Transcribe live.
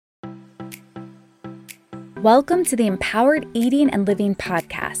Welcome to the Empowered Eating and Living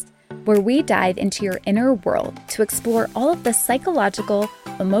podcast, where we dive into your inner world to explore all of the psychological,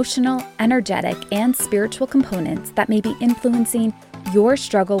 emotional, energetic, and spiritual components that may be influencing your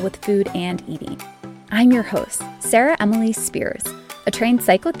struggle with food and eating. I'm your host, Sarah Emily Spears, a trained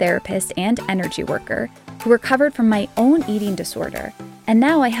psychotherapist and energy worker who recovered from my own eating disorder. And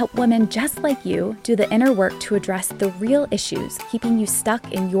now I help women just like you do the inner work to address the real issues keeping you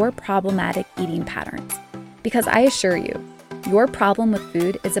stuck in your problematic eating patterns. Because I assure you, your problem with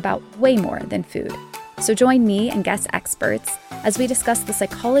food is about way more than food. So join me and guest experts as we discuss the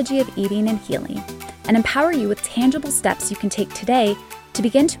psychology of eating and healing and empower you with tangible steps you can take today to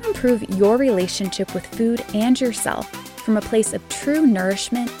begin to improve your relationship with food and yourself from a place of true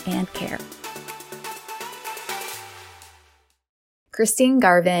nourishment and care. Christine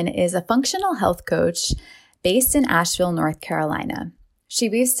Garvin is a functional health coach based in Asheville, North Carolina. She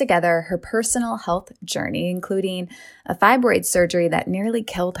weaves together her personal health journey, including a fibroid surgery that nearly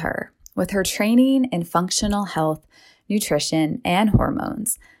killed her, with her training in functional health, nutrition, and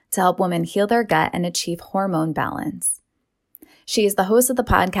hormones to help women heal their gut and achieve hormone balance. She is the host of the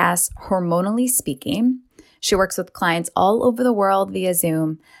podcast, Hormonally Speaking. She works with clients all over the world via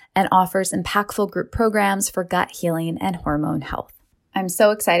Zoom and offers impactful group programs for gut healing and hormone health. I'm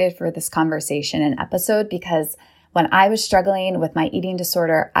so excited for this conversation and episode because when I was struggling with my eating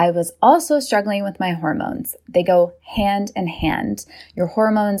disorder, I was also struggling with my hormones. They go hand in hand. Your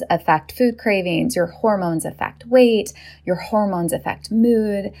hormones affect food cravings, your hormones affect weight, your hormones affect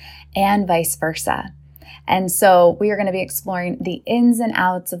mood, and vice versa. And so we are going to be exploring the ins and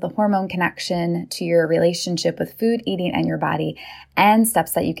outs of the hormone connection to your relationship with food, eating, and your body, and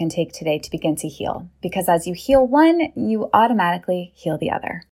steps that you can take today to begin to heal. Because as you heal one, you automatically heal the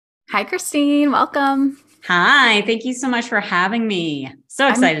other. Hi, Christine. Welcome. Hi, thank you so much for having me. So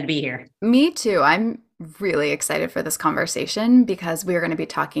excited to be here. Me too. I'm really excited for this conversation because we're going to be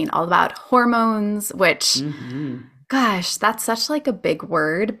talking all about hormones, which, gosh, that's such like a big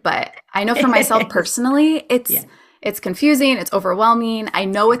word. But I know for myself personally, it's confusing. It's overwhelming. I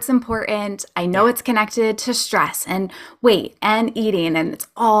know it's important. I know it's connected to stress and weight and eating, and it's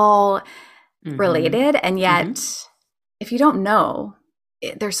all related. And yet, if you don't know,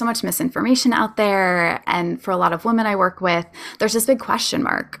 there's so much misinformation out there. And for a lot of women I work with, there's this big question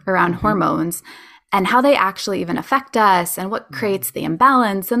mark around hormones and how they actually even affect us and what creates the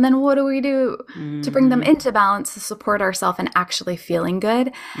imbalance. And then what do we do to bring them into balance to support ourselves and actually feeling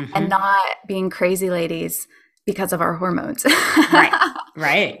good and not being crazy ladies because of our hormones.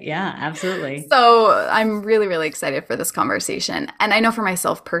 Right. Yeah, absolutely. So I'm really, really excited for this conversation. And I know for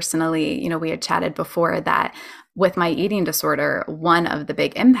myself personally, we had chatted before that with my eating disorder, one of the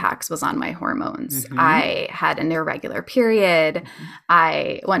big impacts was on my hormones. I had an irregular period.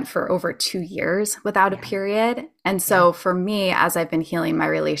 I went for over 2 years without a period. And so for me, as I've been healing my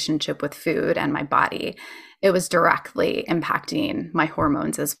relationship with food and my body, it was directly impacting my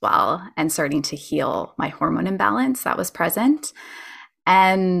hormones as well and starting to heal my hormone imbalance that was present.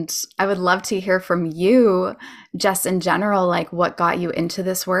 And I would love to hear from you just in general, like what got you into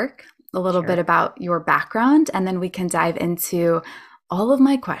this work, a little bit about your background, and then we can dive into all of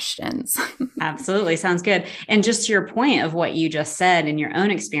my questions. Absolutely. Sounds good. And just to your point of what you just said in your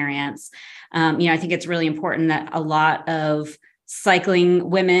own experience, I think it's really important that a lot of cycling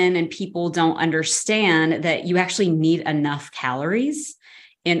women and people don't understand that you actually need enough calories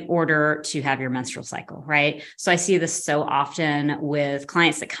in order to have your menstrual cycle, right? So I see this so often with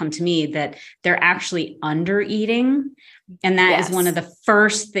clients that come to me that they're actually under eating. And that is one of the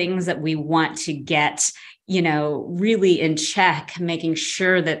first things that we want to get, really in check, making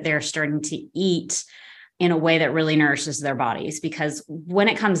sure that they're starting to eat in a way that really nourishes their bodies. Because when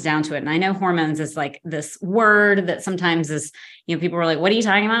it comes down to it, and I know hormones is like this word that sometimes is, people are like, what are you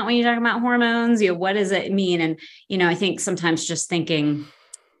talking about when you talk about hormones? What does it mean? And, I think sometimes just thinking,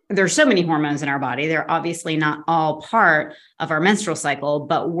 there's so many hormones in our body. They're obviously not all part of our menstrual cycle,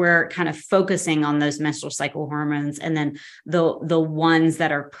 but we're kind of focusing on those menstrual cycle hormones and then the ones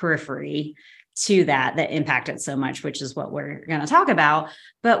that are periphery to that impact it so much, which is what we're going to talk about.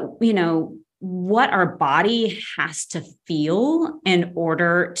 But, what our body has to feel in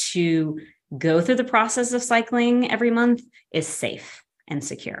order to go through the process of cycling every month is safe and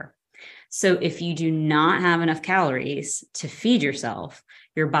secure. So if you do not have enough calories to feed yourself,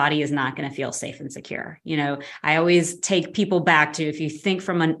 your body is not going to feel safe and secure. I always take people back to, if you think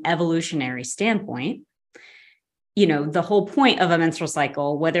from an evolutionary standpoint, the whole point of a menstrual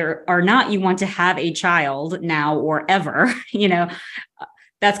cycle, whether or not you want to have a child now or ever,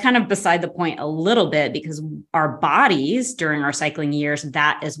 that's kind of beside the point a little bit, because our bodies during our cycling years,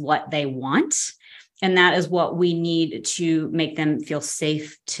 that is what they want. And that is what we need to make them feel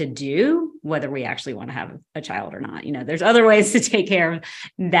safe to do, whether we actually want to have a child or not. There's other ways to take care of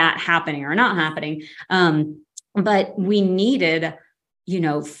that happening or not happening. But we needed,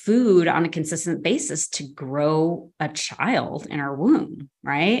 food on a consistent basis to grow a child in our womb,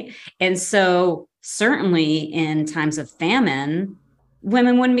 right? And so certainly in times of famine,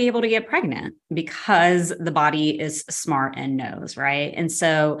 women wouldn't be able to get pregnant because the body is smart and knows, right? And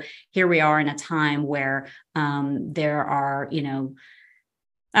so here we are in a time where there are,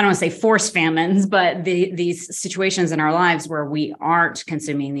 I don't want to say forced famines, but these situations in our lives where we aren't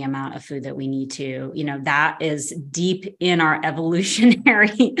consuming the amount of food that we need to, that is deep in our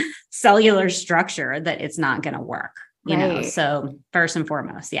evolutionary cellular structure that it's not going to work. So first and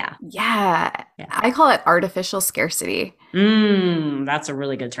foremost, yeah. I call it artificial scarcity. That's a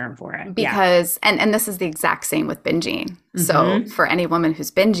really good term for it. Because, and this is the exact same with binging. So for any woman who's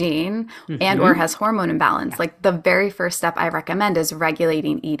binging and or has hormone imbalance, like the very first step I recommend is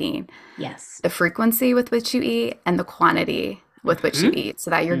regulating eating. Yes. The frequency with which you eat and the quantity with which you eat so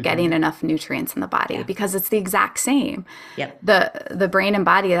that you're getting enough nutrients in the body because it's the exact same. The brain and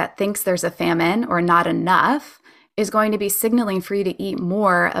body that thinks there's a famine or not enough is going to be signaling for you to eat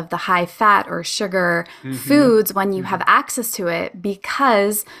more of the high fat or sugar foods when you have access to it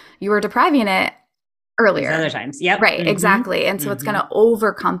because you were depriving it earlier. Other times. Right, exactly. And so it's going to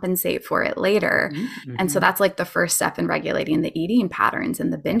overcompensate for it later. And so that's like the first step in regulating the eating patterns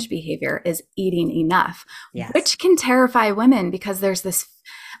and the binge behavior is eating enough, which can terrify women because there's this,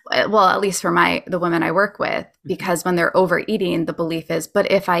 well, at least for the women I work with, because when they're overeating, the belief is, but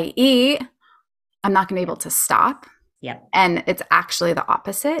if I eat, I'm not going to be able to stop. And it's actually the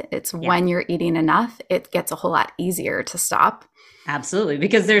opposite. It's when you're eating enough, it gets a whole lot easier to stop. Absolutely.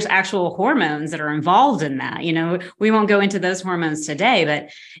 Because there's actual hormones that are involved in that. We won't go into those hormones today,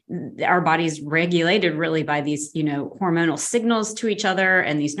 but our body's regulated really by these, hormonal signals to each other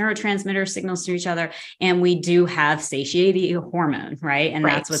and these neurotransmitter signals to each other. And we do have satiety hormone, right? And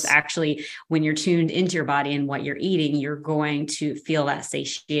that's what's actually, when you're tuned into your body and what you're eating, you're going to feel that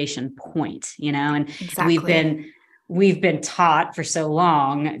satiation point, and we've been taught for so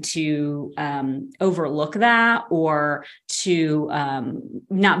long to overlook that or to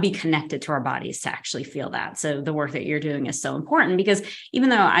not be connected to our bodies to actually feel that. So the work that you're doing is so important because even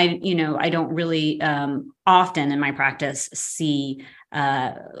though I don't really often in my practice see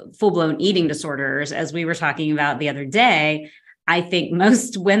full-blown eating disorders, as we were talking about the other day, I think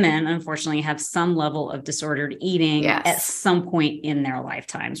most women, unfortunately, have some level of disordered eating at some point in their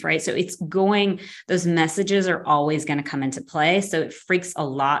lifetimes, right? So those messages are always going to come into play. So it freaks a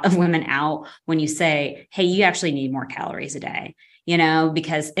lot of women out when you say, hey, you actually need more calories a day,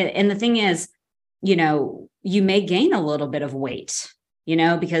 because, and the thing is, you may gain a little bit of weight,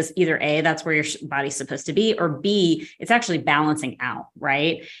 because either A, that's where your body's supposed to be, or B, it's actually balancing out,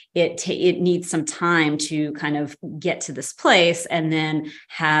 right? It needs some time to kind of get to this place and then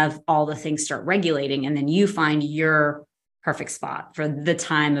have all the things start regulating. And then you find your perfect spot for the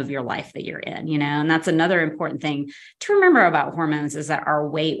time of your life that you're in, and that's another important thing to remember about hormones is that our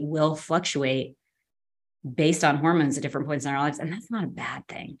weight will fluctuate based on hormones at different points in our lives. And that's not a bad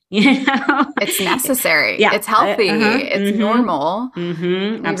thing. It's necessary. It's healthy. It's normal. We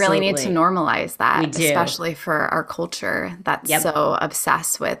really need to normalize that, especially for our culture that's so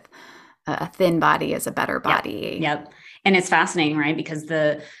obsessed with a thin body is a better body. And it's fascinating, right? Because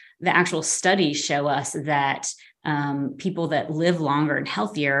the actual studies show us that people that live longer and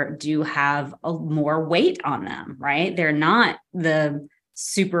healthier do have more weight on them, right? They're not the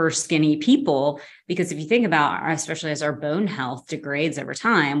super skinny people, because if you think about, especially as our bone health degrades over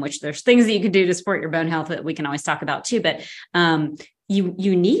time, which there's things that you can do to support your bone health that we can always talk about too, but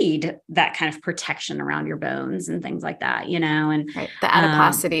you need that kind of protection around your bones and things like that, and the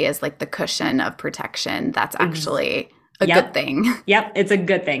adiposity is like the cushion of protection. That's actually a good thing. It's a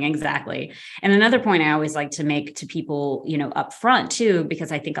good thing. Exactly. And another point I always like to make to people, up front too,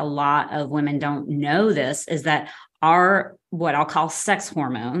 because I think a lot of women don't know this, is that our, what I'll call sex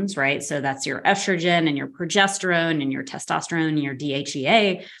hormones, right? So that's your estrogen and your progesterone and your testosterone and your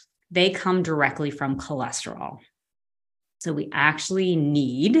DHEA, they come directly from cholesterol. So we actually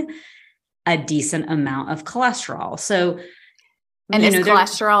need a decent amount of cholesterol. So, and is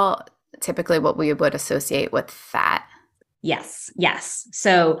cholesterol typically what we would associate with fat? Yes.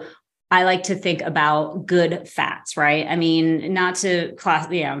 So I like to think about good fats, right? I mean, not to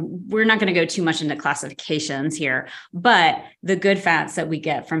we're not going to go too much into classifications here, but the good fats that we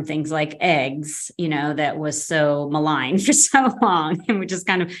get from things like eggs, that was so maligned for so long, and which is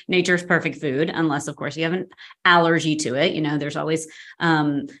kind of nature's perfect food, unless of course you have an allergy to it. There's always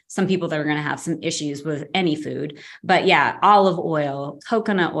some people that are going to have some issues with any food, but yeah, olive oil,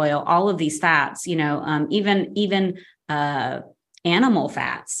 coconut oil, all of these fats, even animal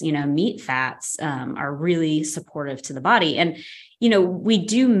fats, meat fats, are really supportive to the body. And, we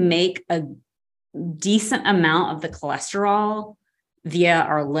do make a decent amount of the cholesterol via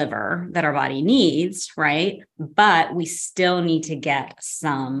our liver that our body needs, right? But we still need to get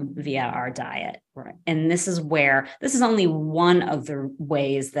some via our diet, right? And this is only one of the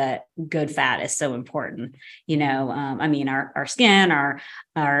ways that good fat is so important. Our skin, our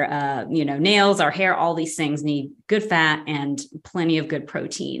nails, our hair, all these things need good fat and plenty of good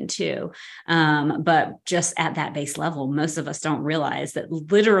protein too. But just at that base level, most of us don't realize that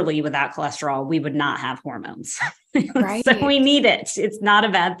literally without cholesterol, we would not have hormones. Right. So we need it. It's not a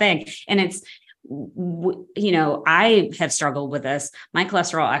bad thing. And I have struggled with this. My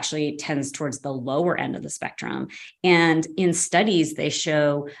cholesterol actually tends towards the lower end of the spectrum. And in studies, they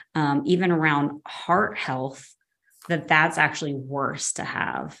show even around heart health, that's actually worse to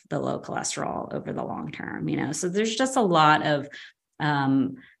have the low cholesterol over the long term, so there's just a lot of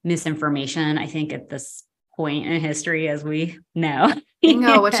misinformation, I think, at this point in history, as we know.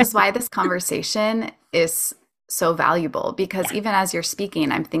 Which is why this conversation is so valuable, because even as you're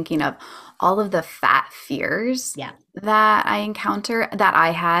speaking, I'm thinking of all of the fat fears that I encounter, that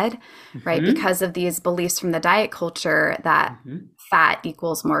I had, right? Because of these beliefs from the diet culture that fat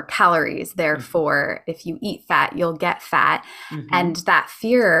equals more calories. Therefore, if you eat fat, you'll get fat. And that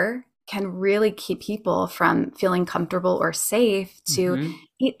fear can really keep people from feeling comfortable or safe to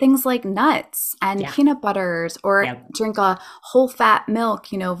eat things like nuts and peanut butters, or drink a whole fat milk,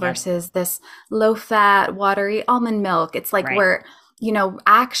 versus this low fat, watery almond milk. It's like we're,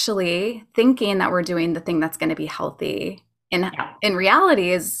 actually thinking that we're doing the thing that's going to be healthy. In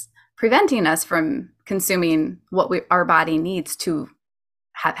reality is preventing us from consuming what our body needs to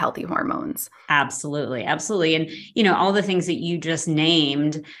have healthy hormones. Absolutely. Absolutely. And, all the things that you just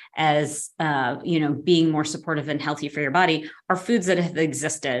named as, being more supportive and healthy for your body are foods that have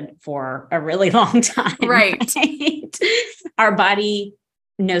existed for a really long time. Right. Our body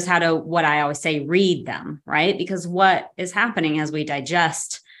knows how to, what I always say, read them, right? Because what is happening as we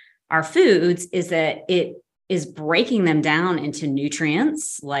digest our foods is that it is breaking them down into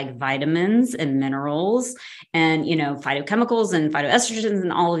nutrients like vitamins and minerals and, phytochemicals and phytoestrogens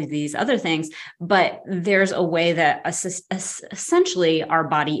and all of these other things. But there's a way that essentially our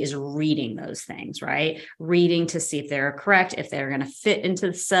body is reading those things, right? Reading to see if they're correct, if they're going to fit into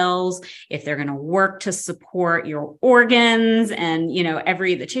the cells, if they're going to work to support your organs and,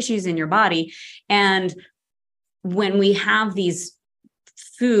 the tissues in your body. And when we have these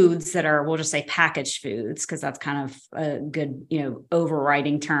foods that are, we'll just say packaged foods, because that's kind of a good,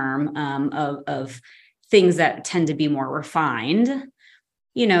 overriding term of things that tend to be more refined.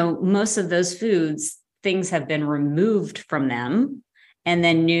 Most of those foods, things have been removed from them, and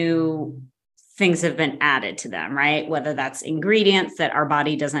then new things have been added to them, right? Whether that's ingredients that our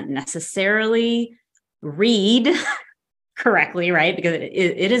body doesn't necessarily read correctly, right? Because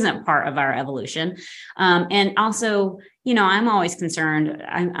it isn't part of our evolution. And also, I'm always concerned.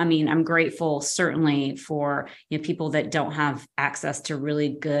 I'm grateful certainly for people that don't have access to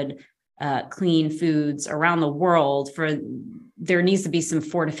really good, clean foods around the world. There needs to be some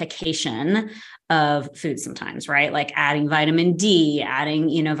fortification of food sometimes, right? Like adding vitamin D,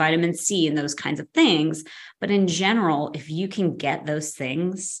 adding, vitamin C and those kinds of things. But in general, if you can get those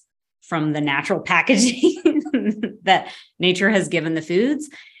things from the natural packaging that nature has given the foods,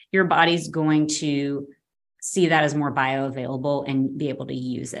 your body's going to see that as more bioavailable and be able to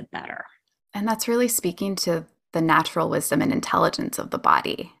use it better. And that's really speaking to the natural wisdom and intelligence of the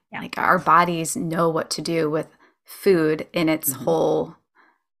body. Like our bodies know what to do with food in its whole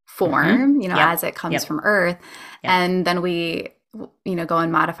form, as it comes from earth. And then we go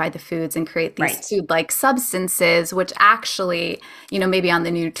and modify the foods and create these food-like substances, which actually, maybe on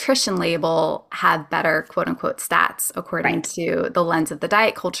the nutrition label have better quote unquote stats according to the lens of the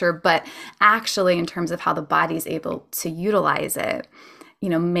diet culture. But actually in terms of how the body's able to utilize it,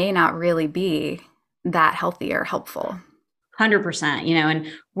 may not really be that healthy or helpful. 100%, and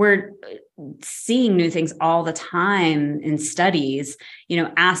we're seeing new things all the time in studies,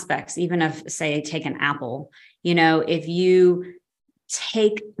 aspects, even of, say, take an apple, if you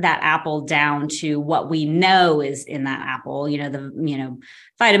take that apple down to what we know is in that apple, the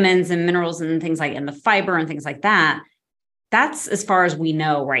vitamins and minerals and things like, and the fiber and things like that, that's as far as we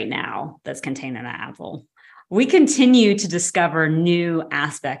know right now that's contained in that apple. We continue to discover new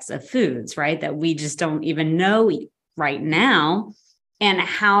aspects of foods, right, that we just don't even know right now, and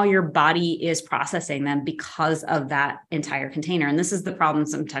how your body is processing them because of that entire container. And this is the problem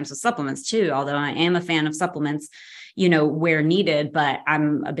sometimes with supplements too, although I am a fan of supplements, where needed, but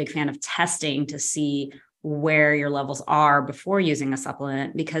I'm a big fan of testing to see where your levels are before using a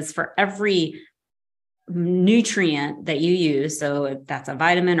supplement, because for every nutrient that you use, so if that's a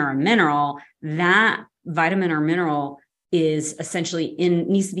vitamin or a mineral, that vitamin or mineral is essentially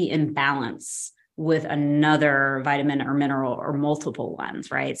needs to be in balance with another vitamin or mineral or multiple ones,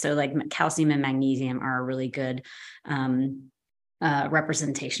 right? So like calcium and magnesium are a really good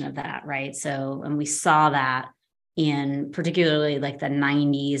representation of that, right? So, and we saw that in particularly like the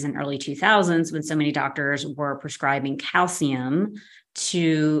 90s and early 2000s, when so many doctors were prescribing calcium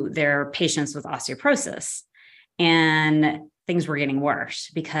to their patients with osteoporosis, and things were getting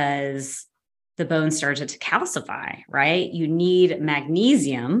worse because the bones started to calcify, right? You need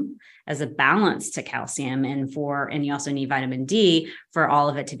magnesium as a balance to calcium, and you also need vitamin D for all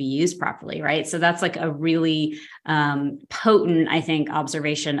of it to be used properly, right? So that's like a really potent, I think,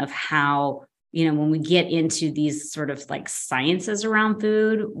 observation of how, when we get into these sort of like sciences around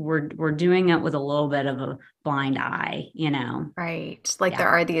food, we're doing it with a little bit of a blind eye, Right. Like Yeah. there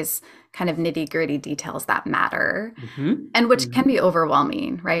are these kind of nitty gritty details that matter, Mm-hmm. and which Mm-hmm. can be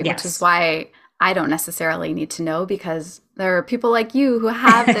overwhelming, right? Yes. Which is why I don't necessarily need to know, because there are people like you who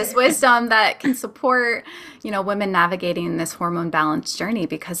have this wisdom that can support, women navigating this hormone balance journey,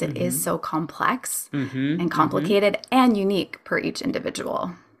 because it is so complex and complicated and unique per each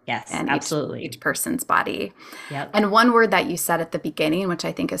individual. Yes, and absolutely. each person's body. Yep. And one word that you said at the beginning, which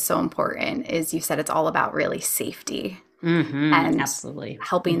I think is so important, is you said it's all about really safety. And absolutely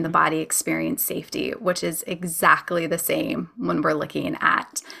helping the body experience safety, which is exactly the same when we're looking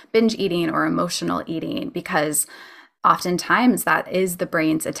at binge eating or emotional eating, because oftentimes that is the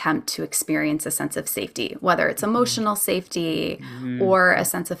brain's attempt to experience a sense of safety, whether it's emotional safety or a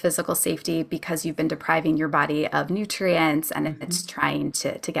sense of physical safety, because you've been depriving your body of nutrients and it's trying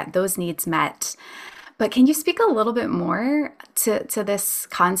to get those needs met. But can you speak a little bit more to this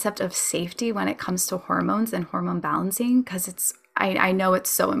concept of safety when it comes to hormones and hormone balancing? Because I know it's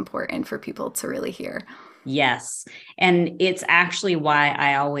so important for people to really hear. Yes. And it's actually why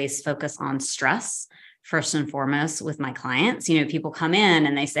I always focus on stress first and foremost with my clients. People come in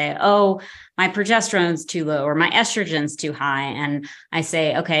and they say, oh, my progesterone's too low or my estrogen's too high. And I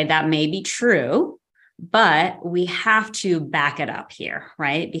say, okay, that may be true, but we have to back it up here,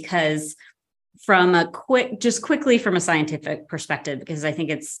 right? Because quickly from a scientific perspective, because I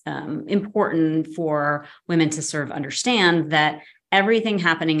think it's important for women to sort of understand that everything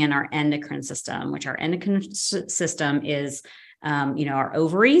happening in our endocrine system, which our endocrine system is, our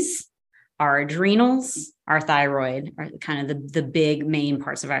ovaries, our adrenals, our thyroid, are kind of the big main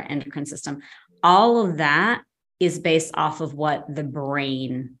parts of our endocrine system. All of that is based off of what the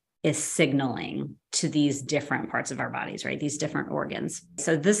brain is signaling to these different parts of our bodies, right? These different organs.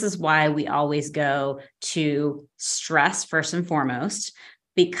 So this is why we always go to stress first and foremost,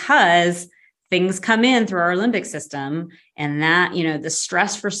 because things come in through our limbic system, and that, the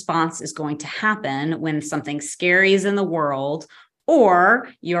stress response is going to happen when something scary is in the world, or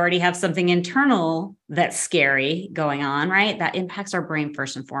you already have something internal that's scary going on, right? That impacts our brain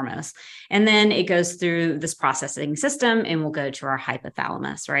first and foremost. And then it goes through this processing system and we'll go to our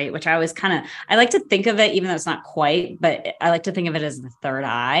hypothalamus, right? Which I like to think of it, even though it's not quite, but I like to think of it as the third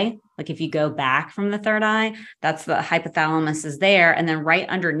eye. Like if you go back from the third eye, that's the hypothalamus is there. And then right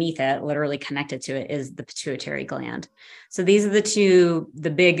underneath it, literally connected to it, is the pituitary gland. So these are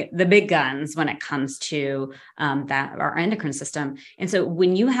the big guns when it comes to that our endocrine system. And so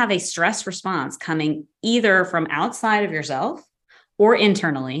when you have a stress response coming either from outside of yourself or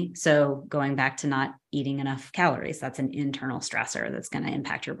internally, so going back to not eating enough calories, that's an internal stressor that's going to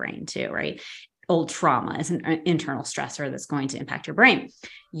impact your brain too, right? Old trauma is an internal stressor that's going to impact your brain.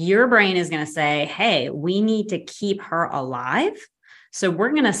 Your brain is going to say, hey, we need to keep her alive. So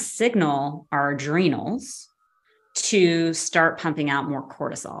we're going to signal our adrenals to start pumping out more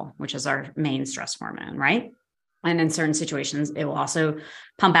cortisol, which is our main stress hormone, right? And in certain situations, it will also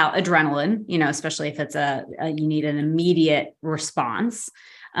pump out adrenaline, especially if it's you need an immediate response.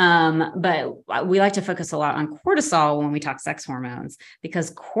 But we like to focus a lot on cortisol when we talk sex hormones,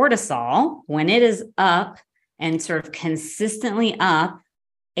 because cortisol, when it is up and sort of consistently up,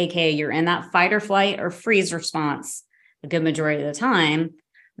 aka you're in that fight or flight or freeze response, a good majority of the time,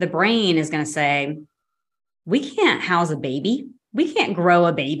 the brain is going to say, we can't house a baby. We can't grow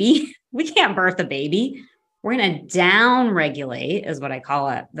a baby. We can't birth a baby. We're going to down regulate, is what I call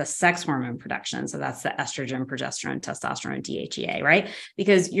it, the sex hormone production. So that's the estrogen, progesterone, testosterone, DHEA, right?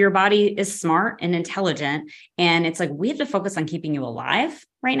 Because your body is smart and intelligent. And it's like, we have to focus on keeping you alive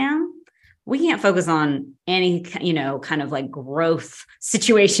right now. We can't focus on any, kind of like growth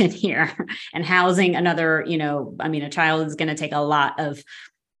situation here and housing another, a child is going to take a lot of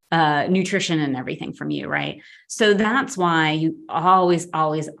nutrition and everything from you, right? So that's why you always,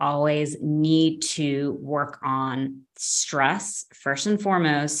 always, always need to work on stress first and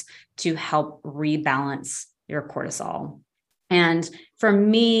foremost to help rebalance your cortisol. And for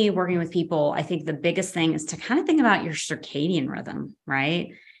me, working with people, I think the biggest thing is to kind of think about your circadian rhythm, right?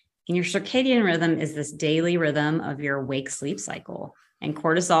 And your circadian rhythm is this daily rhythm of your wake-sleep cycle. And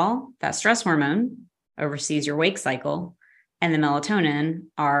cortisol, that stress hormone, oversees your wake cycle. And the melatonin,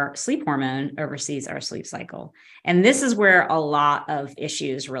 our sleep hormone, oversees our sleep cycle. And this is where a lot of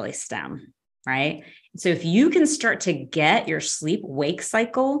issues really stem, right? So if you can start to get your sleep-wake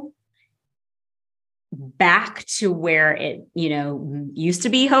cycle back to where it, used to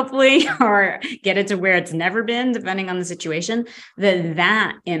be, hopefully, or get it to where it's never been, depending on the situation, then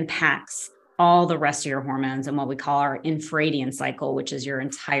that impacts all the rest of your hormones and what we call our infradian cycle, which is your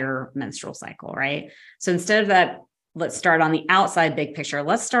entire menstrual cycle, right? So instead of that, let's start on the outside big picture.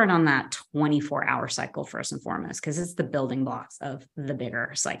 Let's start on that 24-hour cycle first and foremost, because it's the building blocks of the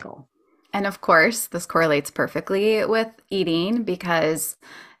bigger cycle. And of course, this correlates perfectly with eating, because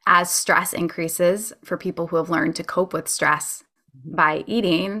as stress increases for people who have learned to cope with stress by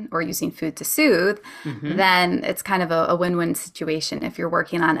eating or using food to soothe, then it's kind of a win-win situation if you're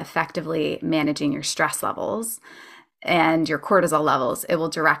working on effectively managing your stress levels and your cortisol levels. It will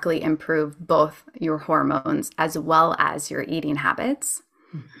directly improve both your hormones as well as your eating habits.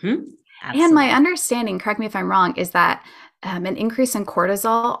 And my understanding, correct me if I'm wrong, is that an increase in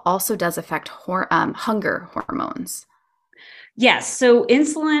cortisol also does affect hunger hormones. Yes. So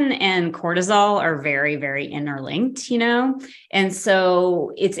insulin and cortisol are very, very interlinked, and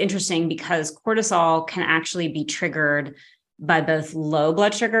so it's interesting because cortisol can actually be triggered by both low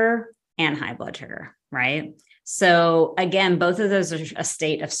blood sugar and high blood sugar, right? So again, both of those are a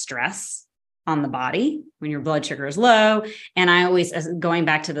state of stress on the body when your blood sugar is low. And I always, going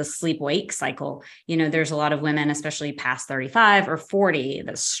back to the sleep-wake cycle, there's a lot of women, especially past 35 or 40,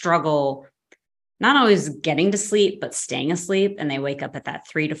 that struggle not always getting to sleep, but staying asleep. And they wake up at that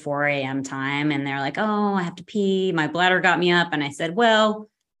 3 to 4 a.m. time and they're like, oh, I have to pee. My bladder got me up. And I said, well,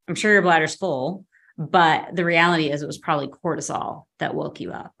 I'm sure your bladder's full. But the reality is it was probably cortisol that woke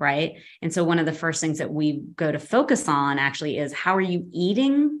you up, right? And so one of the first things that we go to focus on actually is, how are you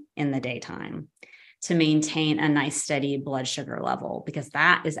eating in the daytime to maintain a nice steady blood sugar level? Because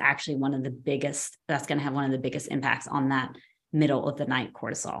that is actually that's going to have one of the biggest impacts on that middle of the night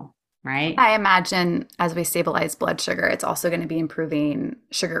cortisol, right? I imagine as we stabilize blood sugar, it's also going to be improving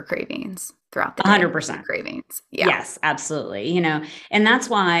sugar cravings throughout the day. 100% cravings. Yeah. Yes, absolutely. And that's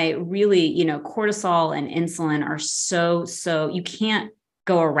why really, cortisol and insulin are so you can't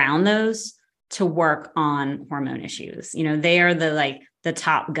go around those to work on hormone issues. They are the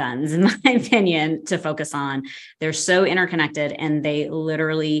top guns, in my opinion, to focus on. They're so interconnected and they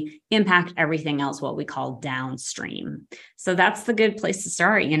literally impact everything else, what we call downstream. So that's the good place to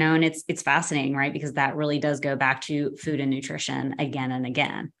start, and it's fascinating, right? Because that really does go back to food and nutrition again and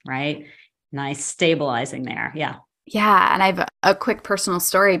again, right? Nice stabilizing there. Yeah. Yeah. And I have a quick personal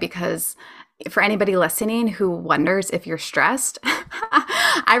story, because for anybody listening who wonders if you're stressed,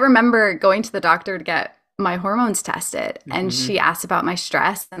 I remember going to the doctor to get my hormones tested, and she asked about my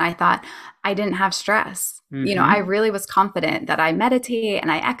stress, and I thought I didn't have stress. I really was confident that I meditate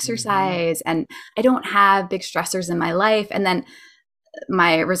and I exercise and I don't have big stressors in my life. And then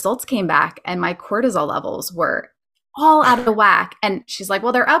my results came back and my cortisol levels were all out of whack. And she's like,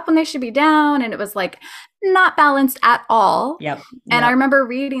 well, they're up when they should be down. And it was like not balanced at all. Yep. And I remember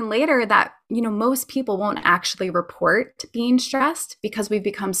reading later that, most people won't actually report being stressed because we've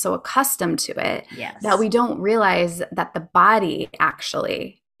become so accustomed to it that we don't realize that the body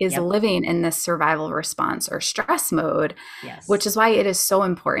actually is living in this survival response or stress mode, which is why it is so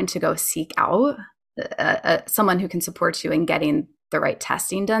important to go seek out someone who can support you in getting the right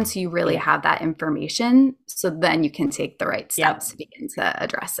testing done, so you really have that information, so then you can take the right steps to begin to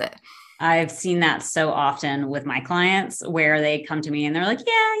address it. I've seen that so often with my clients where they come to me and they're like,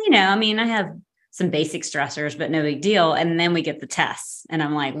 I have some basic stressors, but no big deal. And then we get the tests and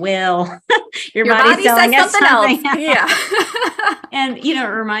I'm like, well, Your Your body's body telling says us something else. something. Yeah. And, it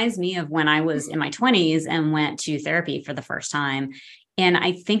reminds me of when I was in my 20s and went to therapy for the first time. And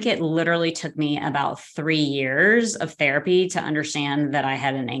I think it literally took me about 3 years of therapy to understand that I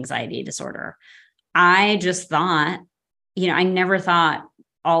had an anxiety disorder. I just thought, I never thought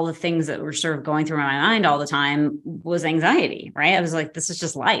all the things that were sort of going through my mind all the time was anxiety, right? I was like, this is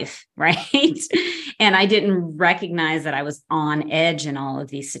just life, right? And I didn't recognize that I was on edge in all of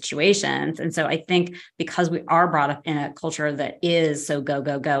these situations. And so I think because we are brought up in a culture that is so go,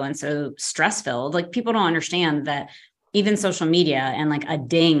 go, go and so stress filled, like people don't understand that even social media and like a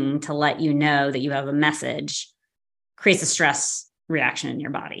ding to let you know that you have a message creates a stress reaction in your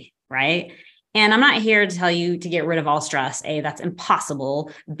body, right? And I'm not here to tell you to get rid of all stress. A, that's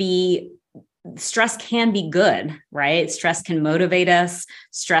impossible. B, stress can be good, right? Stress can motivate us.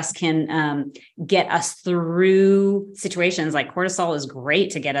 Stress can get us through situations. Like cortisol is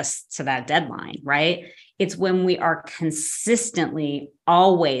great to get us to that deadline, right? It's when we are consistently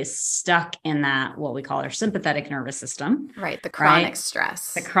always stuck in that, what we call our sympathetic nervous system. Right. The chronic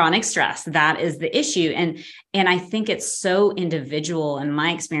stress. The chronic stress. That is the issue. And I think it's so individual in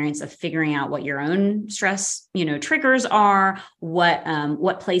my experience of figuring out what your own stress, triggers are,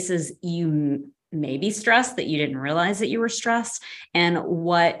 what places you may be stressed that you didn't realize that you were stressed, and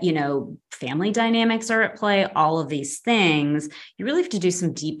what, family dynamics are at play, all of these things. You really have to do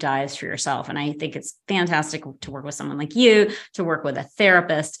some deep dives for yourself. And I think it's fantastic to work with someone like you, to work with a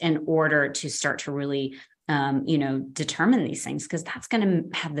therapist in order to start to really determine these things, because that's going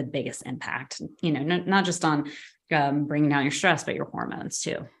to have the biggest impact, not just on bringing down your stress, but your hormones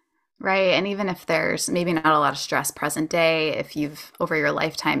too. Right. And even if there's maybe not a lot of stress present day, if you've over your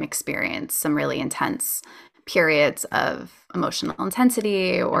lifetime experienced some really intense periods of emotional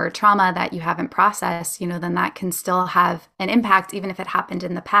intensity or trauma that you haven't processed, then that can still have an impact, even if it happened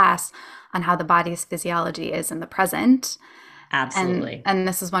in the past, on how the body's physiology is in the present. Absolutely. And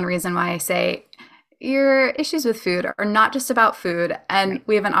this is one reason why I say your issues with food are not just about food. And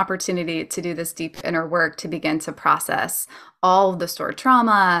we have an opportunity to do this deep inner work to begin to process all of the stored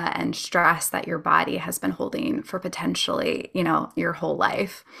trauma and stress that your body has been holding for potentially, your whole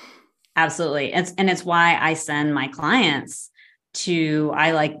life. Absolutely. It's why I send my clients to,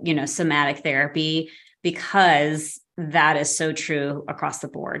 I like, somatic therapy, because that is so true across the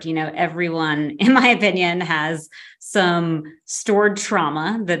board. Everyone, in my opinion, has some stored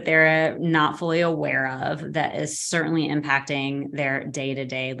trauma that they're not fully aware of that is certainly impacting their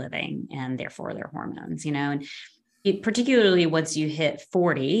day-to-day living and therefore their hormones, and particularly once you hit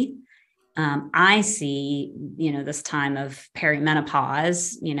 40, I see, this time of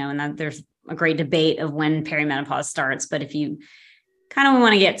perimenopause, and that there's a great debate of when perimenopause starts. But if you kind of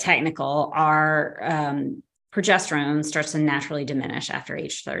want to get technical, our progesterone starts to naturally diminish after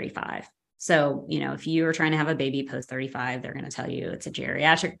age 35. So, if you are trying to have a baby post 35, they're going to tell you it's a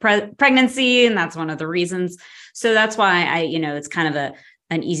geriatric pregnancy. And that's one of the reasons. So that's why it's kind of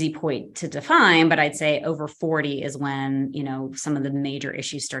an easy point to define, but I'd say over 40 is when, some of the major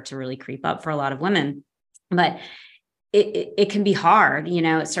issues start to really creep up for a lot of women. But it can be hard,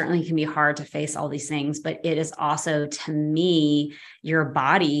 it certainly can be hard to face all these things, but it is also, to me, your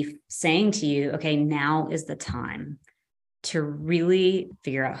body saying to you, okay, now is the time to really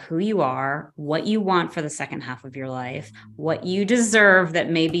figure out who you are, what you want for the second half of your life, what you deserve that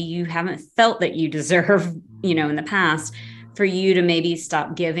maybe you haven't felt that you deserve, in the past, for you to maybe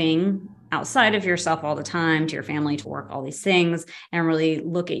stop giving outside of yourself all the time to your family, to work, all these things, and really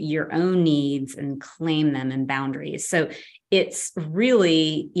look at your own needs and claim them and boundaries. So it's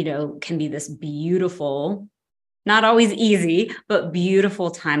really, can be this beautiful, not always easy, but beautiful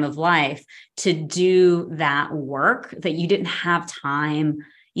time of life to do that work that you didn't have time,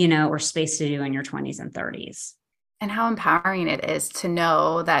 or space to do in your 20s and 30s. And how empowering it is to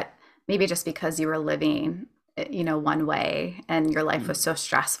know that maybe just because you were living one way and your life was so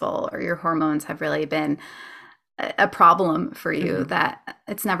stressful, or your hormones have really been a problem for you, that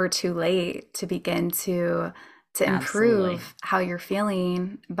it's never too late to begin to improve how you're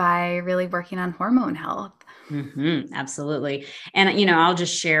feeling by really working on hormone health. Absolutely. And, I'll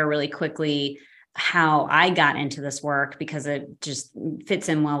just share really quickly how I got into this work, because it just fits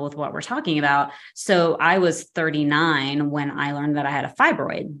in well with what we're talking about. So I was 39 when I learned that I had a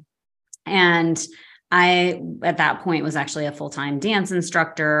fibroid. And I, at that point, was actually a full-time dance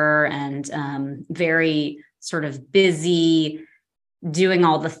instructor and very sort of busy doing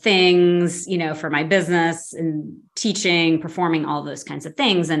all the things, for my business and teaching, performing, all those kinds of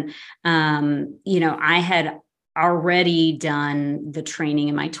things. And, I had already done the training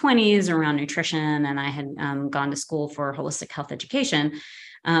in my 20s around nutrition, and I had gone to school for holistic health education.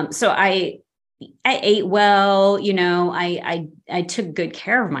 So I ate well, I took good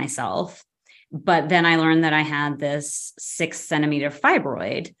care of myself, but then I learned that I had this 6 centimeter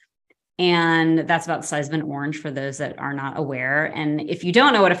fibroid, and that's about the size of an orange for those that are not aware. And if you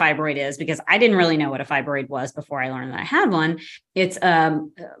don't know what a fibroid is, because I didn't really know what a fibroid was before I learned that I had one, it's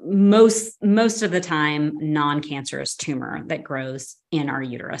most of the time non-cancerous tumor that grows in our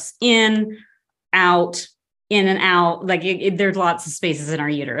uterus, out, in and out. Like there's lots of spaces in our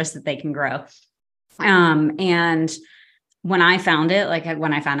uterus that they can grow. And when I found it, like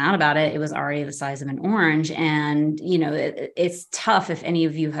when I found out about it, it was already the size of an orange. And, it's tough if any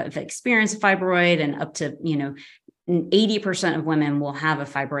of you have experienced a fibroid, and up to, 80% of women will have a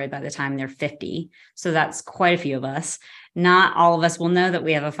fibroid by the time they're 50. So that's quite a few of us. Not all of us will know that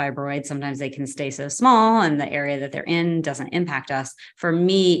we have a fibroid. Sometimes they can stay so small and the area that they're in doesn't impact us. For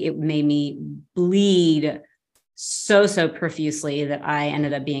me, it made me bleed so profusely that I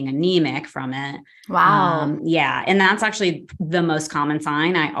ended up being anemic from it. Wow. Yeah. And that's actually the most common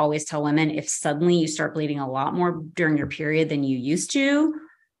sign. I always tell women, if suddenly you start bleeding a lot more during your period than you used to,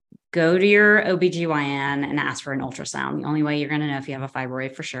 go to your OBGYN and ask for an ultrasound. The only way you're going to know if you have a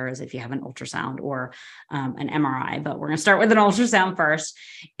fibroid for sure is if you have an ultrasound or an MRI, but we're going to start with an ultrasound first.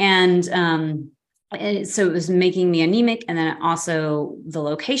 And so it was making me anemic. And then also the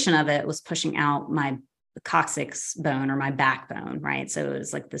location of it was pushing out my coccyx bone, or my backbone, right? So it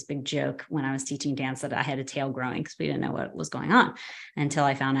was like this big joke when I was teaching dance that I had a tail growing, because we didn't know what was going on until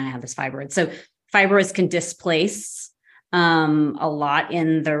I found out I had this fibroid. So fibroids can displace a lot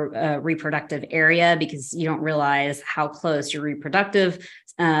in the reproductive area, because you don't realize how close your reproductive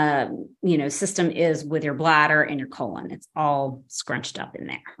system is with your bladder and your colon. It's all scrunched up in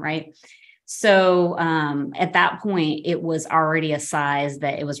there, right? So at that point, it was already a size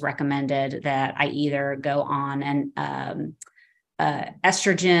that it was recommended that I either go on an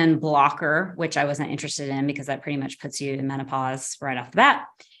estrogen blocker, which I wasn't interested in because that pretty much puts you in menopause right off the bat,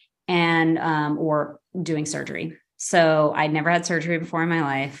 and or doing surgery. So I'd never had surgery before in my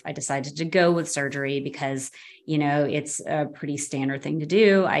life. I decided to go with surgery because, it's a pretty standard thing to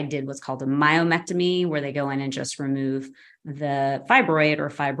do. I did what's called a myomectomy, where they go in and just remove the fibroid or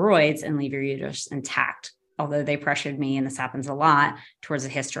fibroids and leave your uterus intact. Although they pressured me, and this happens a lot, towards a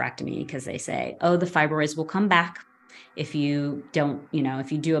hysterectomy, because they say, oh, the fibroids will come back if you don't,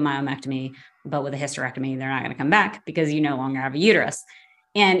 if you do a myomectomy, but with a hysterectomy, they're not going to come back because you no longer have a uterus.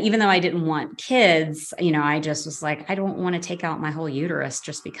 And even though I didn't want kids, I just was like, I don't want to take out my whole uterus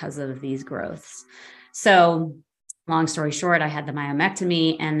just because of these growths. So long story short, I had the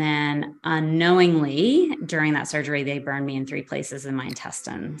myomectomy, and then unknowingly during that surgery, they burned me in 3 places in my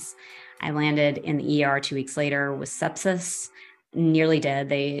intestines. I landed in the ER 2 weeks later with sepsis, nearly dead.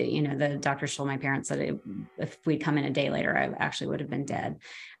 The doctors told my parents that if we'd come in a day later, I actually would have been dead.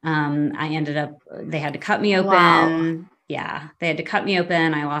 They had to cut me open. Wow. Yeah, they had to cut me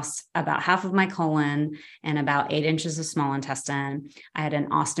open. I lost about half of my colon and about 8 inches of small intestine. I had an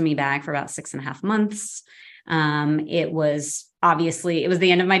ostomy bag for about 6.5 months. It was the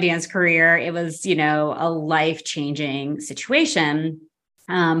end of my dance career. It was, a life-changing situation.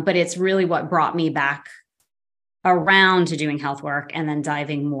 But it's really what brought me back around to doing health work and then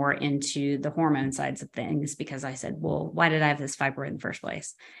diving more into the hormone sides of things, because I said, well, why did I have this fibroid in the first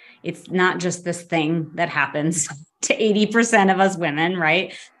place? It's not just this thing that happens to 80% of us women,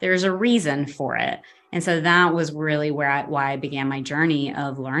 right? There's a reason for it. And so that was really why I began my journey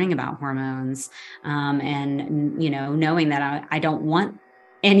of learning about hormones, and, knowing that I don't want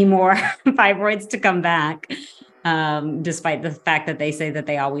any more fibroids to come back, despite the fact that they say that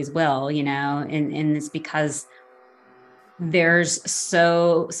they always will, and it's because there's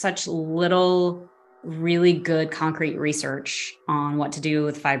such little really good concrete research on what to do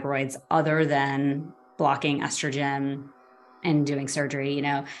with fibroids other than blocking estrogen and doing surgery,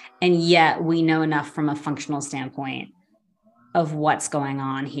 and yet we know enough from a functional standpoint of what's going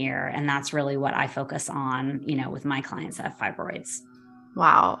on here. And that's really what I focus on, with my clients that have fibroids.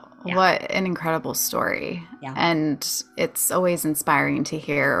 Wow. Yeah. What an incredible story. Yeah. And it's always inspiring to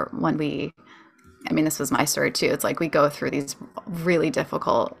hear when this was my story too. It's like we go through these really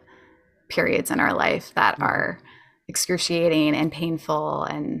difficult periods in our life that are excruciating and painful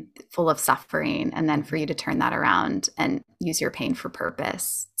and full of suffering. And then for you to turn that around and use your pain for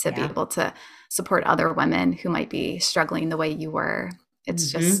purpose to be able to support other women who might be struggling the way you were.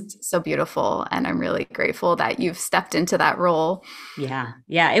 It's just so beautiful. And I'm really grateful that you've stepped into that role. Yeah.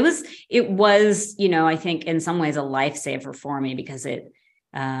 Yeah. It was, I think in some ways a lifesaver for me, because it,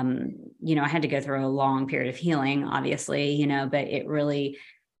 I had to go through a long period of healing, obviously, but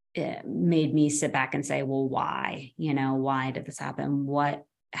it made me sit back and say, well, why? Why did this happen? What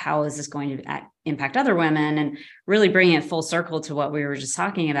how is this going to impact other women? And really bringing it full circle to what we were just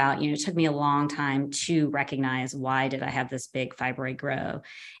talking about, it took me a long time to recognize, why did I have this big fibroid grow?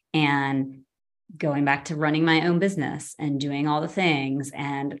 And going back to running my own business and doing all the things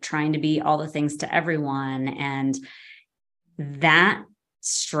and trying to be all the things to everyone. And that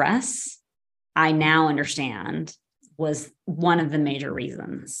stress, I now understand, was one of the major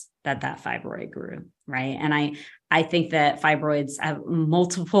reasons that fibroid grew, right? And I think that fibroids have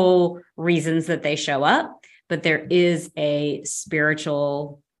multiple reasons that they show up, but there is a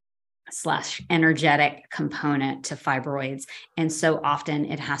spiritual / energetic component to fibroids. And so often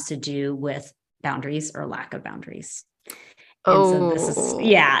it has to do with boundaries or lack of boundaries. And so this is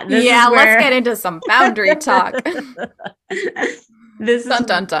where, let's get into some boundary talk. This is dun,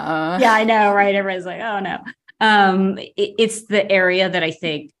 dun, dun. Yeah, I know, right? Everybody's like, oh no. It's the area that I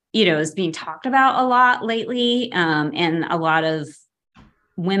think, is being talked about a lot lately. And a lot of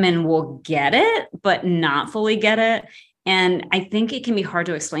women will get it, but not fully get it. And I think it can be hard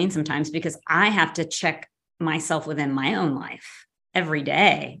to explain sometimes, because I have to check myself within my own life every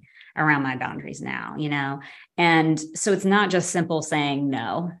day around my boundaries now, and so it's not just simple saying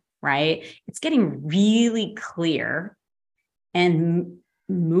no, right? It's getting really clear and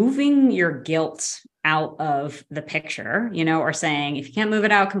moving your guilt out of the picture, or saying, if you can't move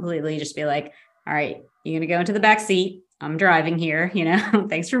it out completely, just be like, all right, you're going to go into the back seat. I'm driving here,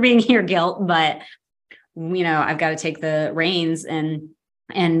 thanks for being here, guilt. But, I've got to take the reins and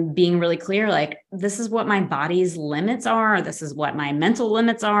being really clear, like, this is what my body's limits are. This is what my mental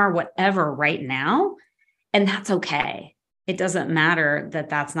limits are, whatever right now. And that's okay. It doesn't matter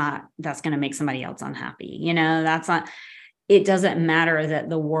that's going to make somebody else unhappy. It doesn't matter that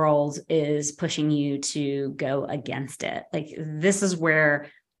the world is pushing you to go against it. Like, this is where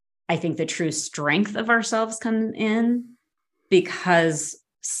I think the true strength of ourselves comes in, because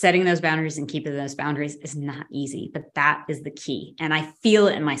setting those boundaries and keeping those boundaries is not easy, but that is the key. And I feel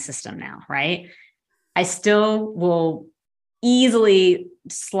it in my system now, right? I still will easily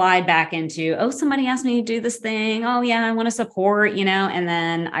slide back into, oh, somebody asked me to do this thing. Oh yeah, I want to support, and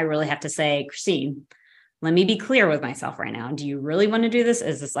then I really have to say, Christine, let me be clear with myself right now. Do you really want to do this?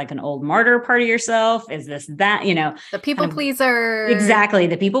 Is this like an old martyr part of yourself? Is this that, the people pleaser? Exactly.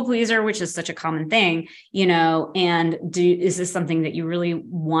 The people pleaser, which is such a common thing, and is this something that you really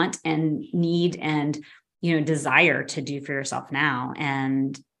want and need and, desire to do for yourself now?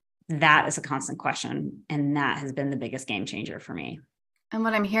 And that is a constant question. And that has been the biggest game changer for me. And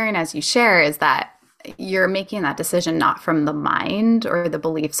what I'm hearing as you share is that you're making that decision not from the mind or the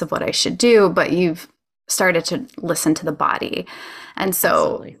beliefs of what I should do, but you've started to listen to the body. And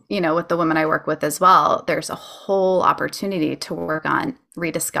so, Absolutely. With the women I work with as well, there's a whole opportunity to work on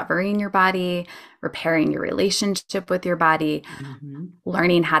rediscovering your body, repairing your relationship with your body,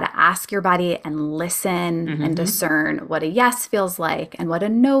 learning how to ask your body and listen and discern what a yes feels like and what a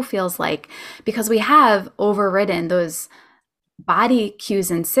no feels like, because we have overridden those body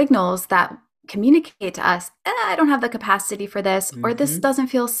cues and signals that communicate to us, I don't have the capacity for this, or this doesn't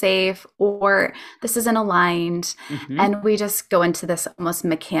feel safe, or this isn't aligned. And we just go into this almost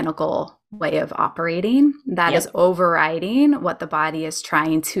mechanical way of operating that is overriding what the body is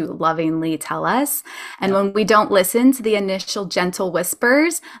trying to lovingly tell us. And when we don't listen to the initial gentle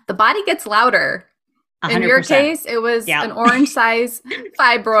whispers, the body gets louder. 100%. In your case, it was an orange size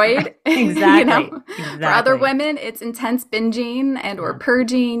fibroid. Exactly. For other women, it's intense binging and or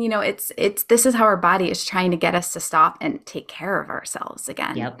purging. It's this is how our body is trying to get us to stop and take care of ourselves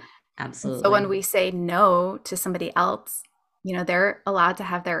again. Yep, absolutely. So when we say no to somebody else, they're allowed to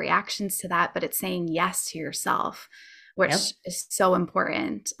have their reactions to that, but it's saying yes to yourself, which is so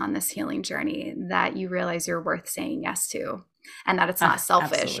important on this healing journey, that you realize you're worth saying yes to, and that it's not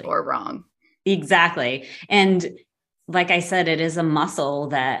selfish or wrong. Exactly. And like I said, it is a muscle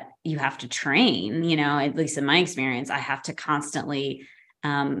that you have to train, at least in my experience. I have to constantly,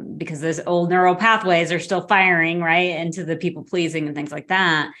 because those old neural pathways are still firing, right, into the people pleasing and things like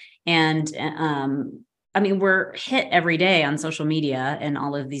that. And we're hit every day on social media and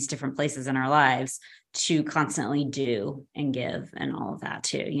all of these different places in our lives to constantly do and give and all of that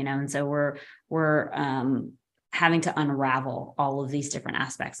too, and so we're having to unravel all of these different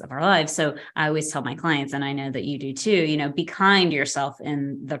aspects of our lives. So I always tell my clients, and I know that you do too, be kind to yourself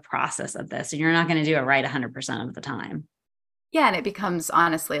in the process of this. And you're not going to do it right 100% of the time. Yeah, and it becomes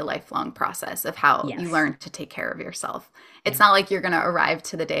honestly a lifelong process of how you Yes. learn to take care of yourself. It's Yeah. not like you're going to arrive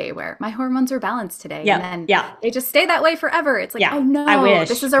to the day where my hormones are balanced today and Yep. then Yeah. they just stay that way forever. It's like, oh Yeah. I no, this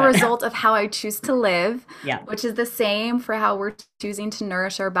wish, is a but result of how I choose to live, yeah. which is the same for how we're choosing to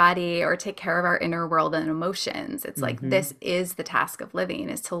nourish our body or take care of our inner world and emotions. It's like Hmm. this is the task of living,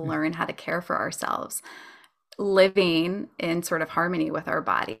 is to learn how to care for ourselves, living in sort of harmony with our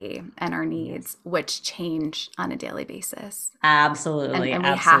body and our Yes. needs, which change on a daily basis. And Absolutely. and we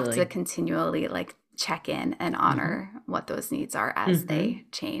have to Absolutely. continually like check in and Hmm. honor what those needs are as Hmm. they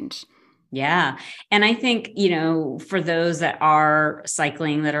change. Yeah. And I think, for those that are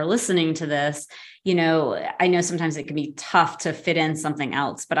cycling that are listening to this, I know sometimes it can be tough to fit in something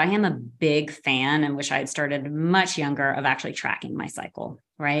else, but I am a big fan and wish I had started much younger of actually tracking my cycle,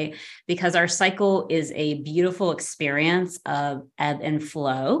 right? Because our cycle is a beautiful experience of ebb and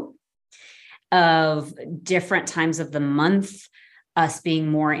flow, of different times of the month, us being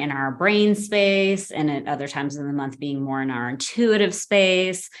more in our brain space, and at other times of the month being more in our intuitive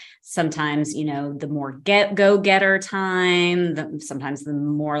space. Sometimes, the more go-getter time, sometimes the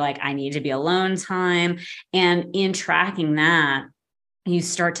more like I need to be alone time. And in tracking that, you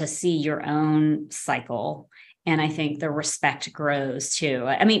start to see your own cycle. And I think the respect grows too.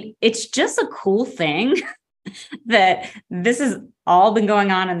 I mean, it's just a cool thing that this has all been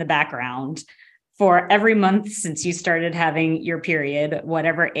going on in the background for every month since you started having your period,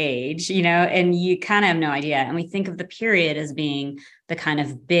 whatever age, and you kind of have no idea. And we think of the period as being the kind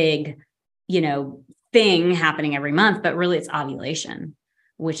of big, thing happening every month, but really it's ovulation,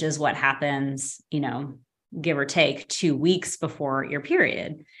 which is what happens, give or take 2 weeks before your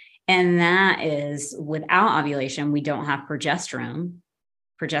period. And that is, without ovulation, we don't have progesterone.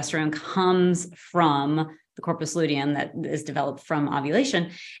 Progesterone comes from the corpus luteum that is developed from ovulation.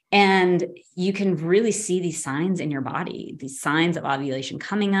 And you can really see these signs in your body, these signs of ovulation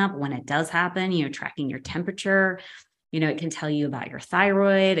coming up when it does happen, tracking your temperature. It can tell you about your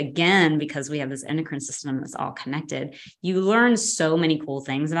thyroid, again, because we have this endocrine system that's all connected. You learn so many cool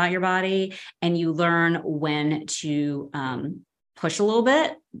things about your body, and you learn when to push a little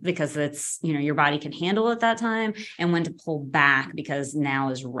bit because it's, your body can handle it that time, and when to pull back because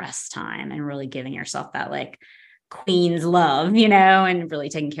now is rest time, and really giving yourself that like queen's love, and really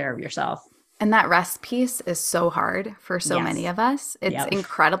taking care of yourself. And that rest piece is so hard for so many Yes. of us. It's Yep.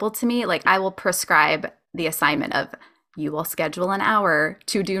 incredible to me. Like, I will prescribe the assignment of you will schedule an hour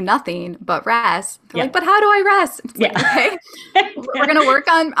to do nothing but rest. They're like, Yep. but how do I rest? It's like, Yeah. okay, we're going to work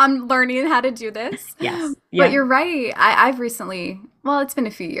on learning how to do this. Yes. But Yeah. you're right. I've recently, well, it's been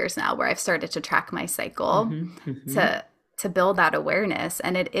a few years now where I've started to track my cycle Hmm. Hmm. to build that awareness.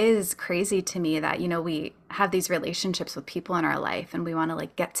 And it is crazy to me that, we have these relationships with people in our life and we want to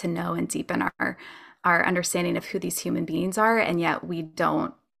like get to know and deepen our understanding of who these human beings are, and yet we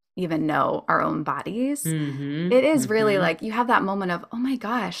don't even know our own bodies. Hmm. It is really Hmm. like you have that moment of, oh my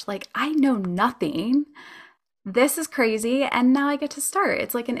gosh, like I know nothing. This is crazy, and now I get to start.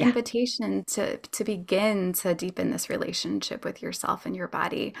 It's like an Yeah. invitation to begin to deepen this relationship with yourself and your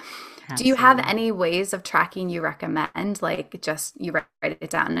body. Do you have Absolutely. any ways of tracking you recommend? Like just you write it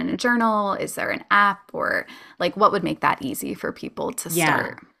down in a journal? Is there an app, or like what would make that easy for people to Yeah.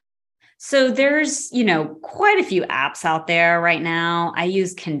 start? So there's, quite a few apps out there right now. I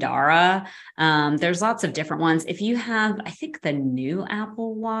use Kendara. There's lots of different ones. If you have, I think the new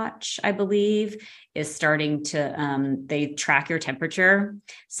Apple Watch, I believe, is starting to, they track your temperature.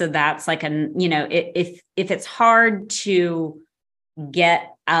 So that's like if it's hard to